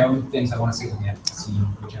I have my own things I want to say from the empathy,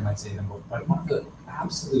 which I might say them both, but one of the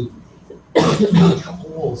absolute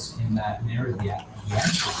holes in that narrative, the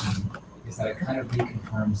empathy, is that it kind of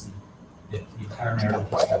reconfirms the entire narrative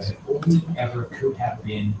that it only ever could have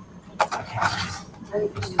been a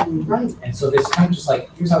capitalism. Right. And so there's kind of just like,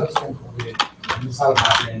 here's how history unfolded, and this is how it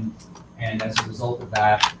happened, and as a result of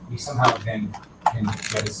that, we somehow then can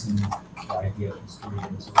jettison the idea of history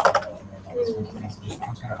and sort of all these sort of things. It just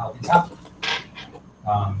becomes kind of how things happen.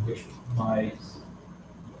 Which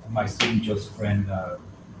my student Joseph Friend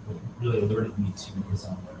really alerted me to in his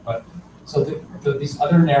own way. But so these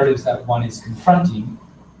other narratives that one is confronting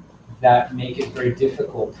that make it very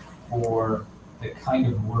difficult for the kind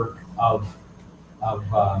of work of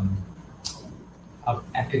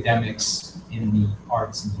academics in the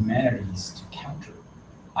arts and humanities to counter.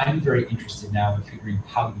 I'm very interested now in figuring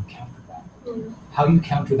how you counter that. How you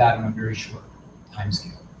counter that on a very short time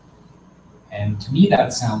scale. And to me,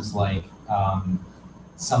 that sounds like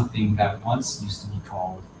something that once used to be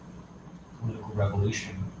called political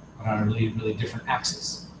revolution, but on a really, really different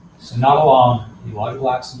axis. So not along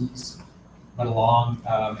ideological axes, but along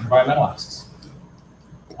environmental axis.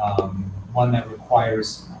 One that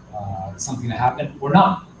requires something to happen or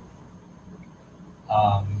not.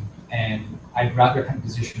 And I'd rather kind of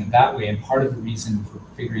position it that way. And part of the reason for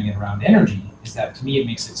figuring it around energy is that to me, it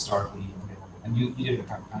makes it starkly available. And you did a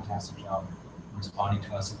fantastic job responding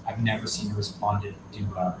to us. I've never seen a respondent do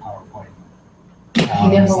a PowerPoint.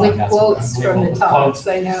 With quotes from the talks,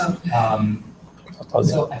 I know.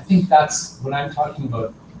 So I think that's, when I'm talking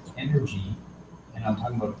about energy, and I'm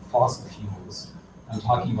talking about fossil fuels, I'm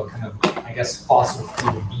talking about kind of, I guess, fossil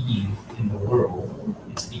fuel being in the world.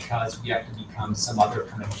 It's because we have to become some other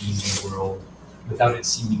kind of being in the world without it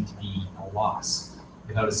seeming to be a loss,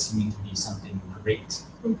 without it seeming to be something great,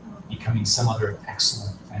 becoming some other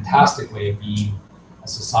excellent, fantastic way of being a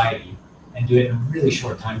society, and do it in a really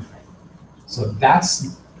short time frame. So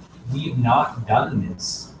we've not done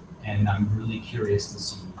this, and I'm really curious to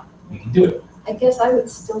see if we can do it. I guess I would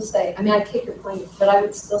still say, I mean, I take your point, but I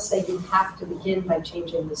would still say you have to begin by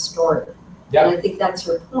changing the story. Yeah. And I think that's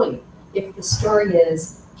your point. If the story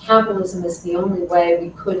is capitalism is the only way we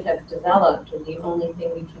could have developed, and the only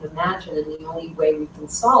thing we can imagine, and the only way we can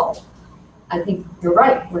solve, I think you're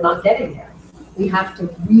right, we're not getting there. We have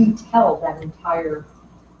to retell that entire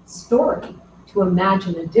story to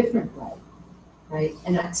imagine a different way, right?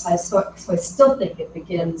 And so I still think it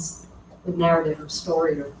begins with narrative or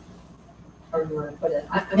story, or you want to put it.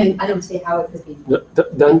 I mean, I don't see how it could be.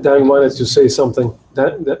 Dan wanted to say something.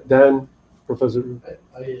 Dan, Professor.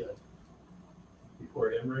 I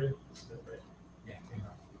before Imre, is that right? Yeah.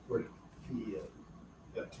 Before he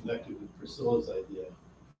got connected with Priscilla's idea,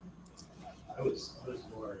 I was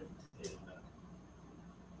more in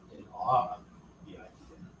awe of the idea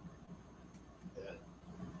that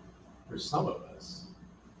for some of us,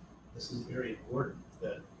 this is very important,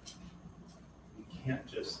 that we can't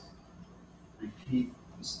just repeat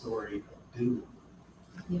the story of doom.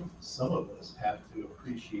 Yeah. Some of us have to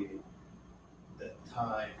appreciate that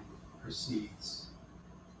time proceeds,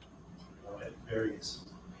 at various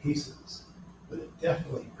paces, but it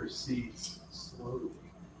definitely proceeds slowly.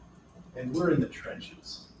 And we're in the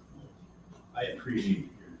trenches. I appreciate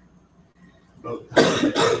both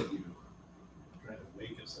you trying to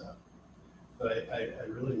wake us up, but I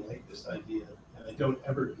really like this idea, and I don't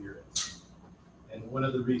ever hear it. And one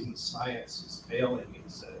of the reasons science is failing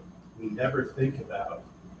is that we never think about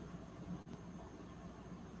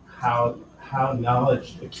how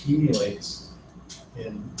knowledge accumulates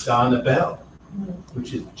in Donna Bell,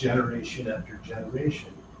 which is generation after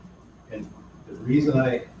generation. And the reason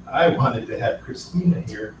I wanted to have Christina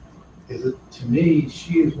here is that, to me,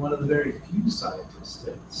 she is one of the very few scientists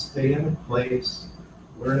that stay in a place,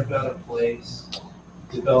 learn about a place,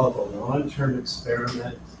 develop a long-term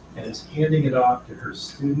experiment, and is handing it off to her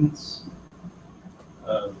students.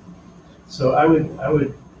 So I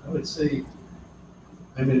would say,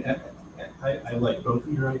 I mean, I like both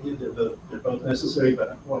of your ideas. They're both necessary,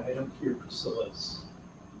 but boy, I don't hear Priscilla's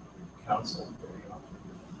counsel very often.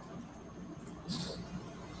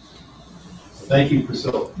 So thank you,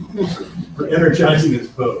 Priscilla, for energizing us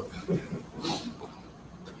both.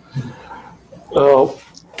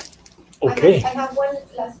 Okay. I have one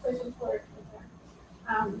last question for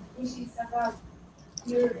which is about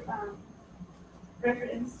your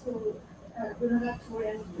reference to Relational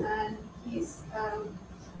and his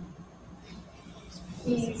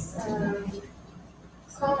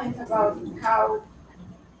comment about how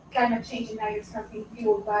climate change scenarios have been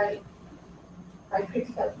fueled by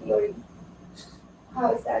critical theory.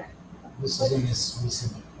 How is that? This is in this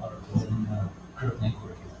recent article in Critical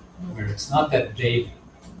Inquiry, where it's not that they've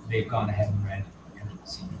gone ahead and read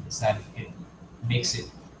everything, it's that it makes it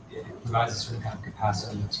provides a certain kind of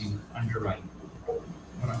capacity to underwrite.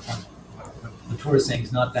 What Tor is saying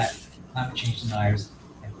is not that climate change deniers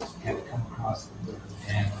have come across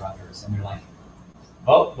Dan or others, and they're like,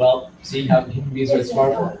 oh, well, seeing how human beings are this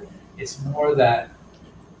powerful, it's more that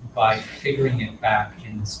by figuring it back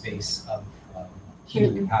in the space of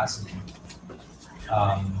human capacity,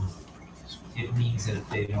 it means that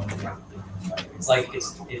they don't have to. It's like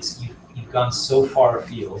you've gone so far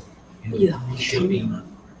afield in reshaping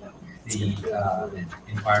the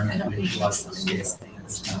environment and ecological scale.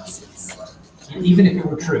 Even if it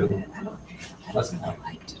were true, that's the point.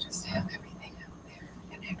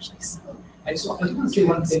 I just want to say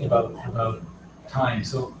one thing about time.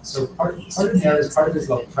 So part of the narrative is part of it is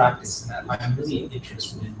about practice, and that I'm really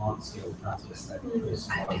interested in long scale practice. That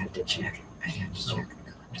I have to check. So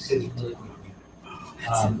I'll say this really quickly.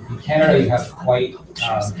 In Canada, you have quite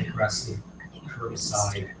aggressive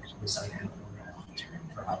curbside recycling program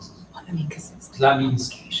for houses. So that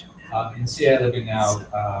means in the city I live in now,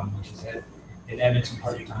 which is in Edmonton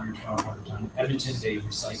part of the time, Toronto part of the time. Edmonton, they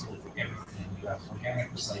recycle everything. You have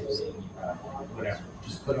organic recycling, you have whatever.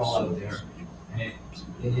 Just put it all out there. And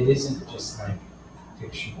it isn't just like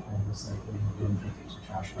fictional recycling, you don't think it's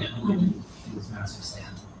trash, but you do this massive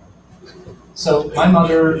recycling. So my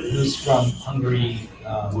mother, who's from Hungary,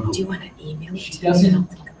 do you want to email she doesn't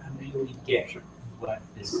really get what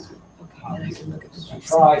this is. She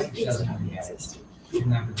tries, but she doesn't really get it. She'll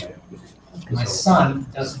never get it. My son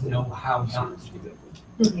doesn't know how not to do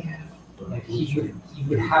it. Yeah. Like he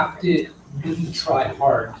would have to really try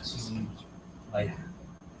hard to like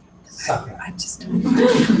suck it. I just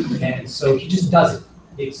don't. And so he just does it.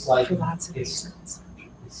 It's like For lots of it's reasons.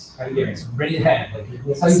 how you do it. It's ready to hand. Like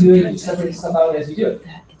that's how you do it. You separate stuff out as you do it.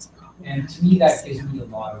 And to me, that gives me a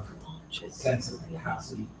lot of sense of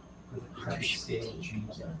capacity for the current scale of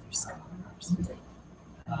change that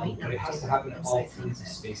but it has to happen in all kinds of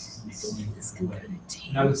spaces in the same way.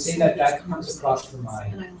 And I would say that comes across from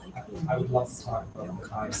I would love to talk about the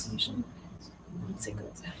bias.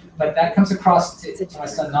 But that comes across to my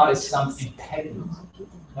son not as some impediment,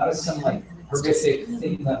 not as some like horrific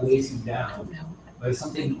thing that weighs him down, but as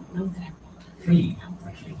something freeing,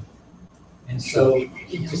 actually. And so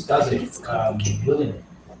he just does it willingly.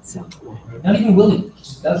 Not even willingly, he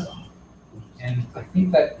just does it. And I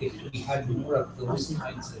think that if we had more of those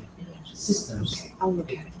kinds of systems, it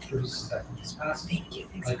produces that capacity.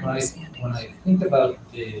 Like when I think about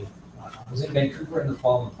I was in Vancouver in the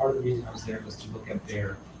fall, and part of the reason I was there was to look at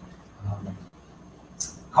their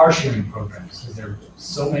car sharing programs, because there are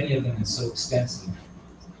so many of them and so extensive.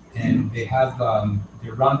 And they have,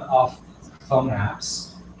 they run off phone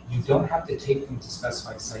apps. You don't have to take them to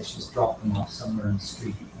specified sites, just drop them off somewhere in the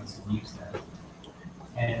street once you've used them.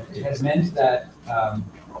 And it has meant that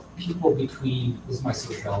people between, this is my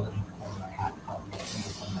sociology before my hat, probably,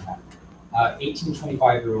 18 to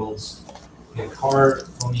 25-year-olds, the car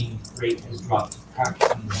owning rate has dropped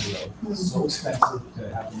practically zero. It's so expensive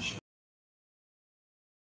to have insurance.